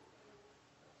to.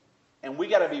 And we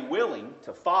got to be willing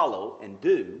to follow and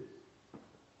do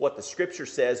what the Scripture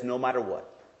says no matter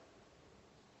what.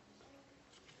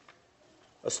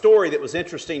 A story that was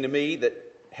interesting to me that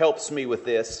helps me with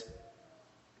this.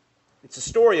 It's a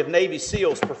story of Navy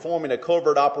SEALs performing a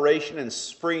covert operation and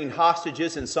freeing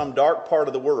hostages in some dark part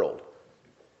of the world.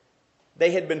 They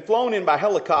had been flown in by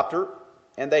helicopter,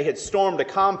 and they had stormed a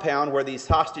compound where these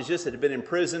hostages had been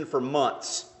imprisoned for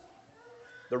months.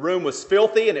 The room was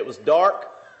filthy and it was dark.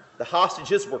 The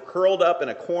hostages were curled up in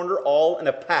a corner, all in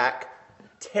a pack,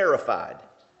 terrified.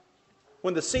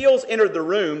 When the SEALs entered the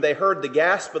room, they heard the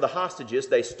gasp of the hostages.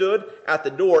 They stood at the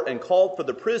door and called for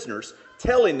the prisoners,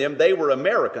 telling them they were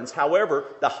Americans. However,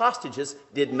 the hostages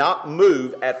did not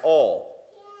move at all.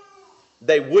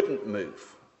 They wouldn't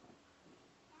move.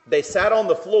 They sat on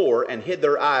the floor and hid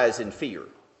their eyes in fear.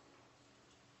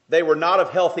 They were not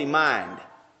of healthy mind,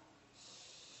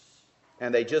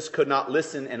 and they just could not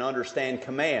listen and understand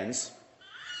commands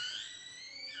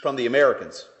from the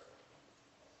Americans.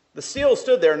 The SEALs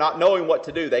stood there not knowing what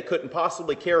to do. They couldn't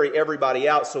possibly carry everybody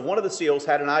out, so one of the SEALs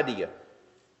had an idea.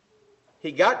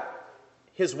 He got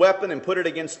his weapon and put it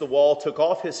against the wall, took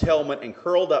off his helmet, and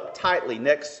curled up tightly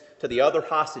next to the other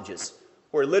hostages,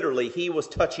 where literally he was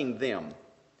touching them.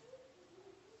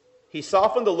 He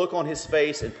softened the look on his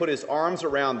face and put his arms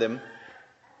around them,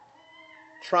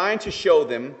 trying to show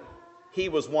them he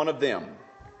was one of them.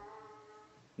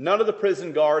 None of the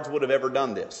prison guards would have ever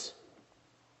done this.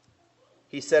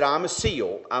 He said, "I'm a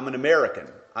SEAL. I'm an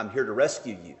American. I'm here to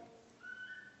rescue you.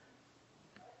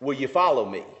 Will you follow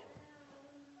me?"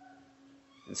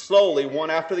 And slowly, one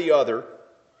after the other,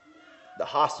 the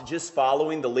hostages,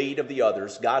 following the lead of the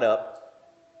others, got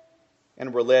up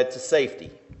and were led to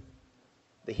safety.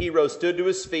 The hero stood to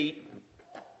his feet,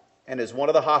 and as one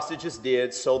of the hostages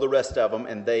did, so the rest of them,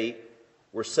 and they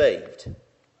were saved.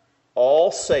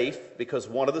 All safe because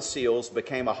one of the SEALs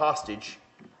became a hostage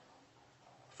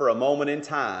for a moment in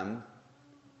time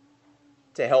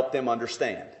to help them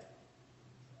understand.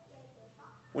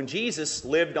 When Jesus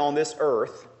lived on this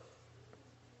earth,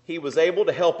 he was able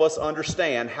to help us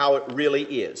understand how it really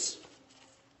is.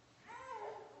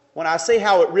 When I say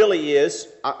how it really is,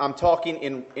 I'm talking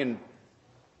in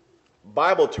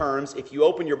Bible terms. If you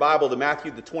open your Bible to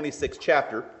Matthew, the 26th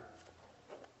chapter,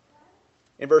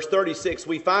 in verse 36,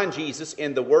 we find Jesus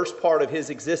in the worst part of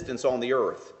his existence on the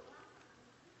earth.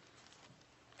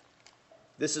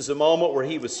 This is a moment where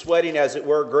he was sweating, as it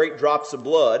were, great drops of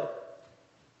blood.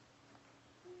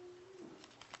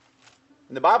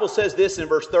 And the Bible says this in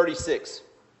verse 36.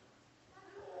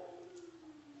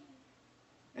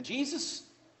 And Jesus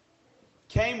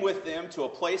came with them to a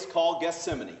place called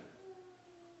Gethsemane,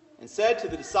 and said to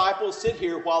the disciples, "Sit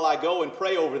here while I go and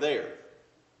pray over there."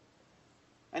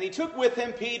 And he took with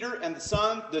him Peter and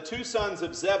the two sons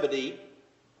of Zebedee,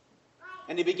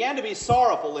 and he began to be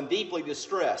sorrowful and deeply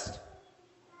distressed.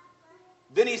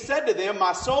 Then he said to them,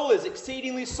 "My soul is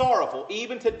exceedingly sorrowful,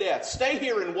 even to death. Stay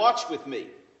here and watch with me."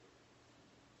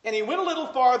 And he went a little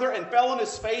farther and fell on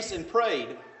his face and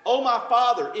prayed, "O my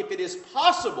Father, if it is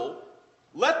possible,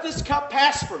 let this cup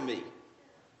pass from me.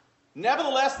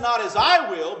 Nevertheless, not as I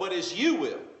will, but as you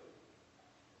will."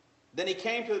 Then he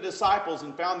came to the disciples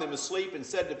and found them asleep, and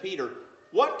said to Peter,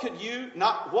 What could you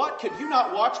not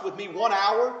watch with me 1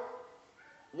 hour?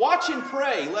 Watch and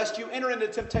pray, lest you enter into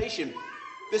temptation.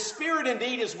 The spirit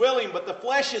indeed is willing, but the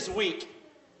flesh is weak.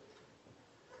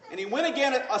 And he went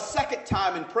again a second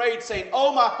time and prayed, saying,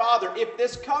 "O my Father, if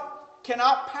this cup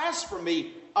cannot pass from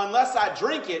me unless I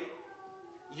drink it,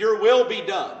 your will be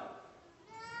done."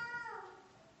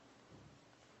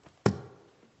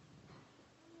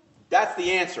 That's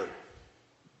the answer.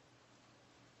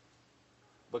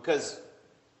 Because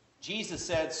Jesus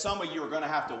said, some of you are going to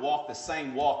have to walk the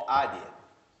same walk I did.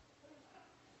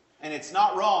 And it's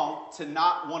not wrong to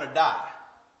not want to die.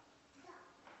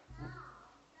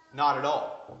 Not at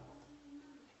all.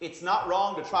 It's not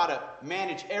wrong to try to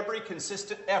manage every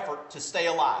consistent effort to stay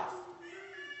alive.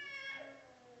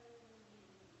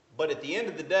 But at the end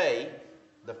of the day,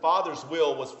 the Father's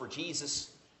will was for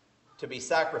Jesus to be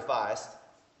sacrificed.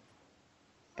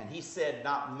 And he said,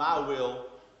 not my will,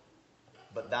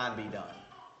 but thine be done.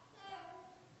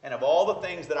 And of all the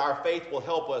things that our faith will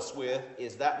help us with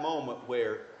is that moment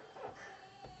where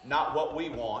not what we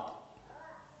want,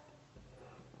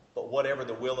 but whatever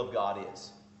the will of God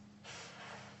is.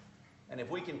 And if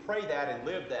we can pray that and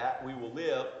live that, we will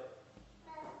live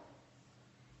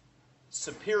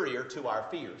superior to our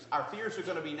fears. Our fears are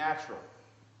going to be natural.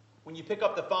 When you pick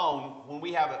up the phone, when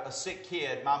we have a sick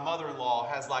kid, my mother-in-law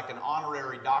has like an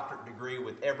honorary doctorate degree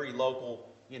with every local,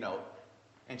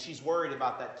 and she's worried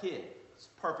about that kid. It's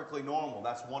perfectly normal.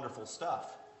 That's wonderful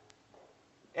stuff.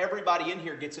 Everybody in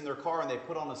here gets in their car and they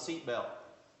put on a seatbelt.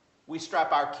 We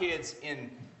strap our kids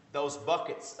in those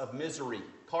buckets of misery,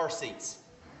 car seats.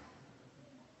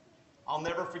 I'll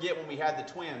never forget when we had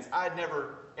the twins. I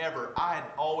had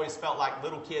always felt like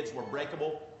little kids were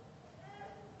breakable.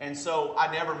 And so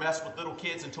I never messed with little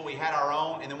kids until we had our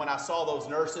own. And then when I saw those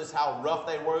nurses, how rough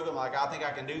they were with them, like, I think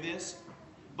I can do this.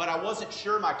 But I wasn't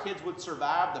sure my kids would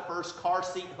survive the first car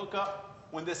seat hookup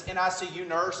when this NICU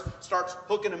nurse starts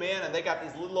hooking them in and they got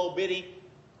these little old bitty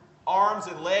arms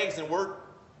and legs and we're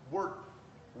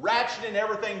ratcheting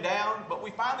everything down. But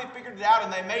we finally figured it out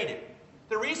and they made it.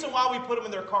 The reason why we put them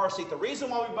in their car seat, the reason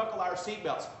why we buckle our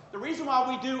seatbelts, the reason why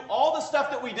we do all the stuff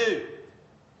that we do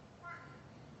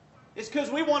is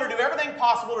because we want to do everything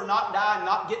possible to not die and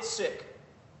not get sick.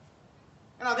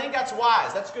 And I think that's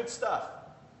wise. That's good stuff.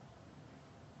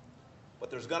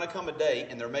 But there's going to come a day,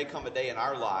 and there may come a day in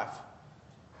our life,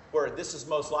 where this is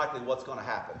most likely what's going to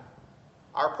happen.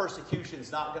 Our persecution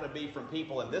is not going to be from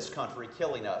people in this country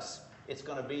killing us. It's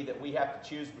going to be that we have to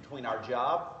choose between our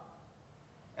job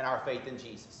and our faith in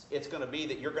Jesus. It's going to be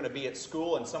that you're going to be at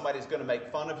school and somebody's going to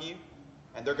make fun of you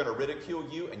and they're going to ridicule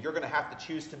you and you're going to have to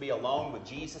choose to be alone with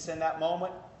Jesus in that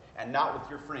moment and not with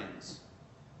your friends.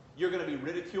 You're going to be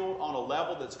ridiculed on a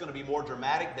level that's going to be more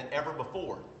dramatic than ever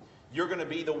before. You're going to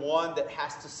be the one that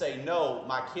has to say, no,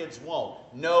 my kids won't.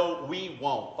 No, we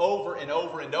won't. Over and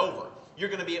over and over. You're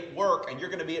going to be at work and you're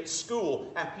going to be at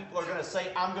school and people are going to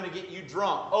say, I'm going to get you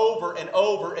drunk over and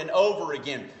over and over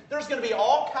again. There's going to be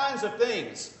all kinds of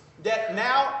things that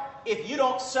now, if you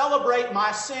don't celebrate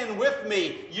my sin with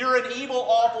me, you're an evil,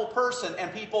 awful person.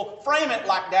 And people frame it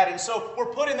like that. And so we're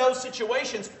put in those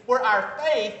situations where our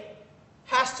faith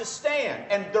has to stand.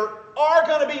 And there are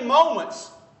going to be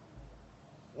moments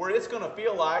where it's going to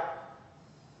feel like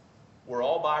we're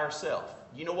all by ourselves.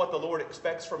 You know what the Lord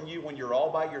expects from you when you're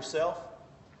all by yourself?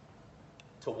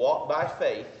 To walk by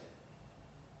faith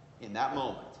in that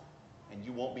moment, and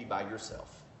you won't be by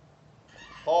yourself.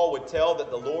 Paul would tell that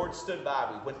the Lord stood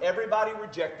by me when everybody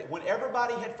rejected, when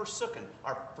everybody had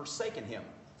forsaken him.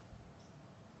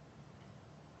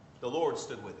 The Lord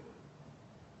stood with him.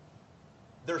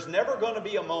 There's never going to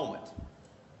be a moment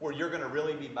where you're going to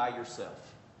really be by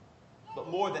yourself. But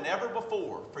more than ever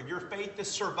before, for your faith to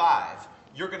survive,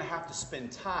 you're going to have to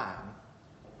spend time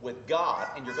with God,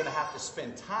 and you're going to have to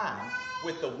spend time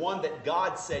with the one that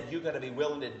God said you're going to be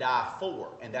willing to die for,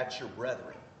 and that's your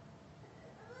brethren.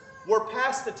 We're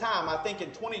past the time, I think in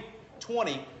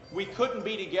 2020, we couldn't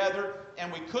be together,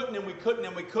 and we couldn't, and we couldn't,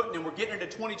 and we couldn't, and we're getting into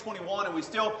 2021, and we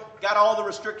still got all the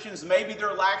restrictions. Maybe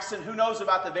they're laxing. Who knows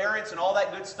about the variants and all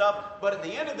that good stuff? But at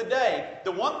the end of the day,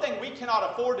 the one thing we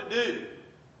cannot afford to do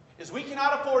is we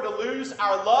cannot afford to lose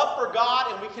our love for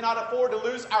God, and we cannot afford to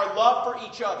lose our love for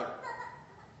each other.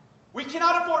 We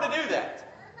cannot afford to do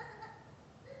that.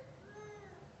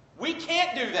 We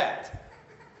can't do that.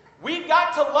 We've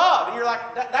got to love. And you're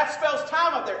like, that spells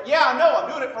time up there. Yeah, I know. I'm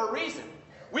doing it for a reason.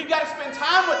 We've got to spend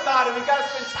time with God, and we've got to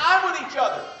spend time with each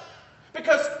other.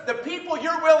 Because the people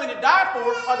you're willing to die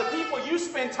for are the people you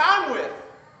spend time with.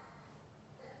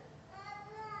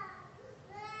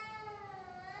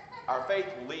 Our faith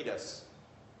will lead us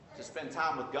to spend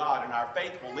time with God, and our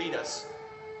faith will lead us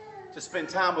to spend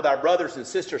time with our brothers and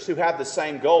sisters who have the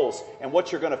same goals. And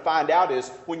what you're going to find out is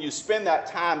when you spend that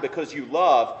time because you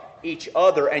love each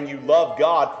other and you love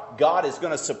God, God is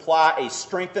going to supply a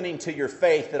strengthening to your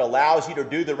faith that allows you to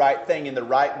do the right thing in the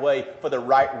right way for the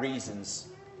right reasons.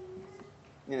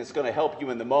 And it's going to help you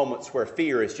in the moments where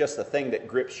fear is just the thing that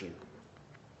grips you.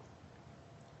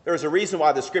 There's a reason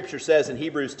why the Scripture says in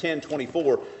Hebrews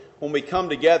 10:24, when we come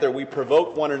together, we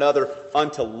provoke one another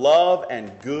unto love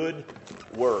and good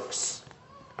works.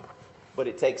 But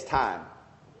it takes time.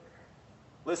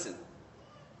 Listen,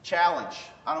 challenge.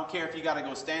 I don't care if you got to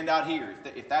go stand out here.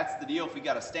 If that's the deal, if we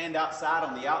got to stand outside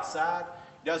on the outside,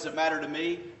 it doesn't matter to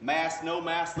me. Mask, no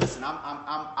mask. Listen,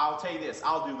 I'll tell you this.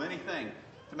 I'll do anything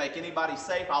to make anybody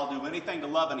safe. I'll do anything to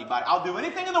love anybody. I'll do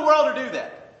anything in the world to do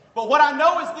that. But what I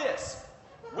know is this.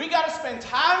 We got to spend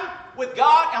time with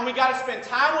God and we got to spend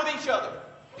time with each other.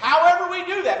 However we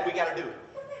do that, we got to do it.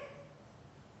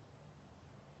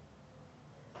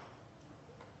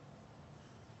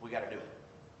 We got to do it.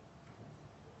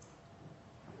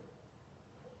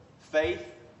 Faith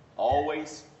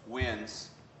always wins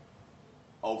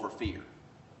over fear.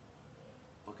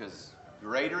 Because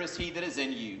greater is He that is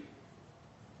in you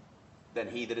than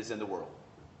he that is in the world.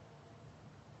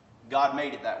 God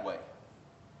made it that way.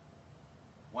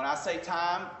 When I say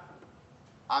time,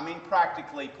 I mean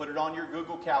practically put it on your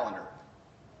Google Calendar.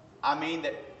 I mean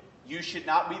that you should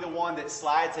not be the one that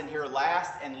slides in here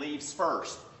last and leaves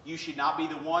first. You should not be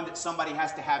the one that somebody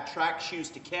has to have track shoes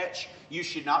to catch. You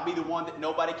should not be the one that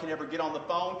nobody can ever get on the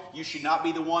phone. You should not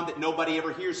be the one that nobody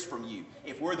ever hears from you.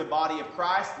 If we're the body of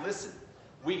Christ, listen,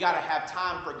 we got to have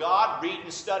time for God, read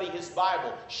and study His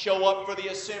Bible, show up for the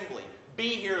assembly, be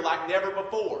here like never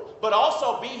before, but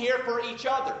also be here for each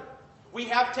other. We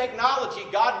have technology.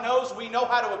 God knows we know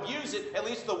how to abuse it. At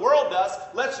least the world does.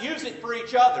 Let's use it for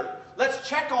each other. Let's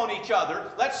check on each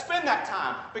other. Let's spend that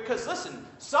time. Because listen,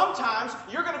 sometimes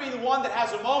you're going to be the one that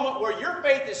has a moment where your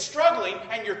faith is struggling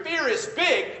and your fear is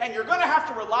big, and you're going to have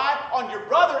to rely on your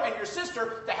brother and your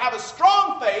sister to have a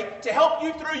strong faith to help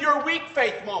you through your weak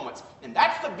faith moments. And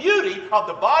that's the beauty of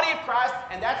the body of Christ,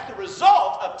 and that's the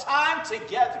result of time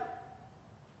together.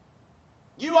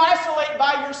 You isolate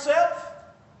by yourself.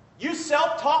 You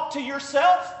self-talk to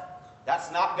yourself.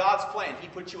 That's not God's plan. He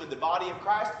put you in the body of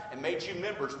Christ and made you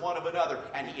members one of another.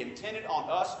 And He intended on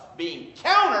us being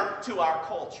counter to our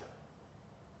culture.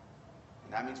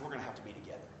 And that means we're going to have to be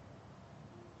together.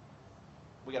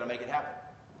 We got to make it happen.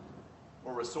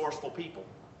 We're resourceful people.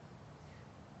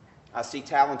 I see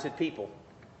talented people.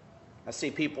 I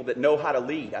see people that know how to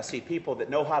lead. I see people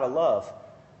that know how to love.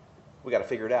 We got to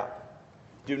figure it out.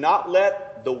 Do not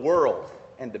let the world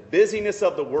and the busyness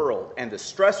of the world and the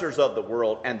stressors of the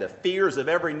world and the fears of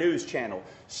every news channel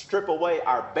strip away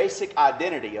our basic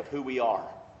identity of who we are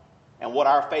and what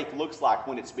our faith looks like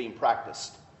when it's being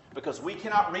practiced. Because we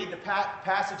cannot read the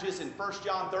passages in 1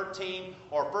 John 13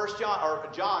 or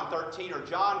John 13 or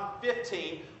John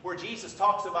 15 where Jesus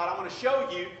talks about, I'm going to show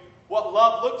you what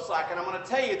love looks like, and I'm going to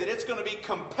tell you that it's going to be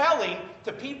compelling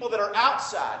to people that are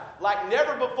outside like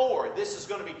never before. This is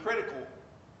going to be critical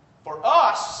for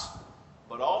us,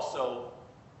 but also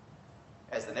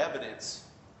as an evidence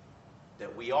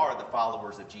that we are the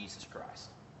followers of Jesus Christ.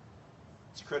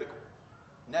 It's critical,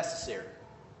 necessary.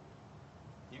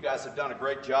 You guys have done a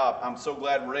great job. I'm so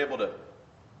glad we're able to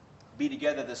be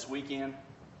together this weekend.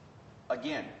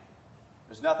 Again,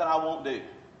 there's nothing I won't do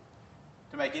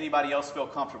to make anybody else feel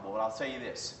comfortable, but I'll tell you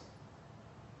this.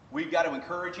 We've got to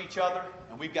encourage each other,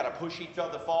 and we've got to push each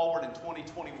other forward in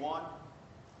 2021.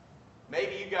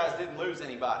 Maybe you guys didn't lose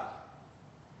anybody.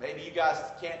 Maybe you guys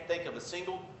can't think of a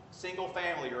single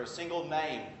family or a single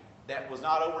name that was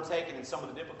not overtaken in some of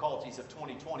the difficulties of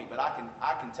 2020. But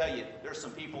I can tell you, there's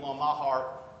some people on my heart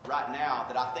right now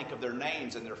that I think of their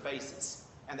names and their faces.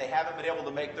 And they haven't been able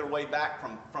to make their way back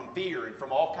from fear and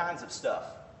from all kinds of stuff.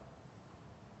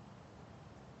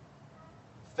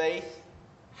 Faith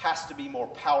has to be more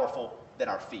powerful than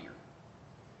our fear.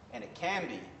 And it can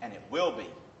be, and it will be,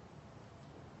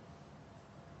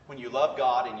 when you love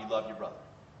God and you love your brother.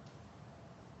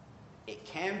 It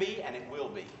can be and it will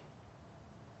be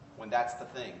when that's the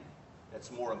thing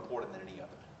that's more important than any other.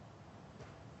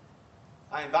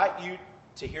 I invite you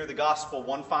to hear the gospel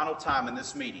one final time in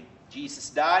this meeting. Jesus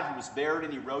died, He was buried,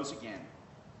 and He rose again.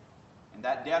 And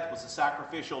that death was a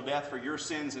sacrificial death for your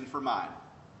sins and for mine.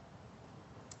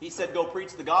 He said, go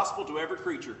preach the gospel to every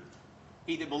creature.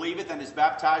 He that believeth and is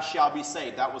baptized shall be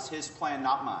saved. That was His plan,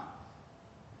 not mine.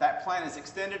 That plan is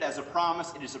extended as a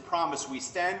promise. It is a promise we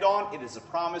stand on. It is a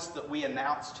promise that we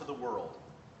announce to the world.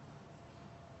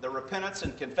 The repentance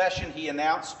and confession He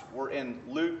announced were in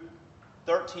Luke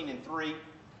 13:3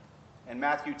 and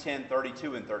Matthew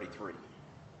 10:32 and 33.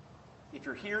 If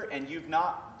you're here and you've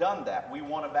not done that, we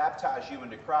want to baptize you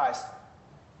into Christ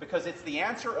because it's the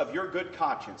answer of your good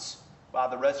conscience by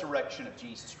the resurrection of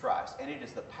Jesus Christ. And it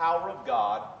is the power of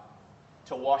God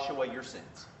to wash away your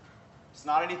sins. It's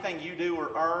not anything you do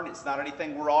or earn. It's not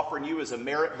anything we're offering you as a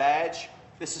merit badge.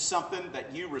 This is something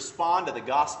that you respond to the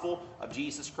gospel of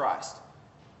Jesus Christ.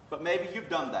 But maybe you've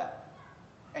done that,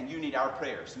 and you need our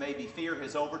prayers. Maybe fear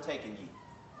has overtaken you,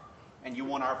 and you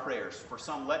want our prayers. For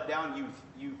some letdown,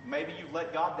 maybe you've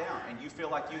let God down, and you feel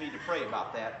like you need to pray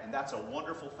about that, and that's a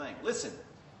wonderful thing. Listen,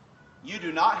 you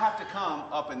do not have to come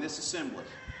up in this assembly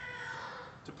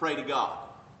to pray to God.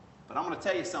 But I'm going to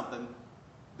tell you something.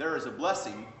 There is a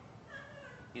blessing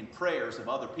in prayers of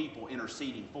other people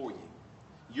interceding for you.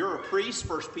 You're a priest,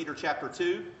 1 Peter chapter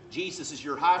 2. Jesus is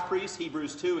your high priest,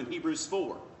 Hebrews 2 and Hebrews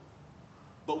 4.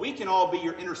 But we can all be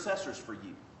your intercessors for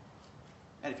you.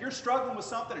 And if you're struggling with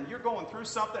something and you're going through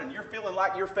something and you're feeling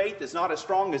like your faith is not as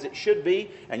strong as it should be,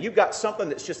 and you've got something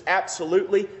that's just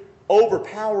absolutely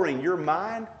overpowering your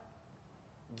mind,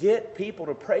 get people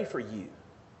to pray for you.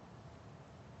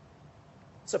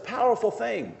 It's a powerful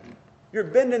thing. You're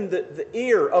bending the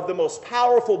ear of the most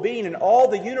powerful being in all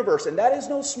the universe, and that is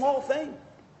no small thing.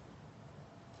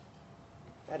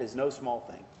 That is no small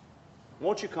thing.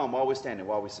 Won't you come while we stand and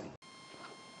while we sing?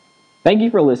 Thank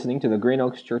you for listening to the Green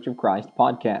Oaks Church of Christ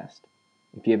podcast.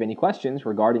 If you have any questions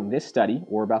regarding this study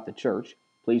or about the church,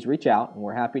 please reach out and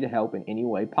we're happy to help in any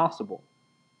way possible.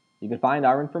 You can find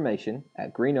our information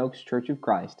at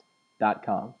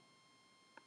greenoakschurchofchrist.com.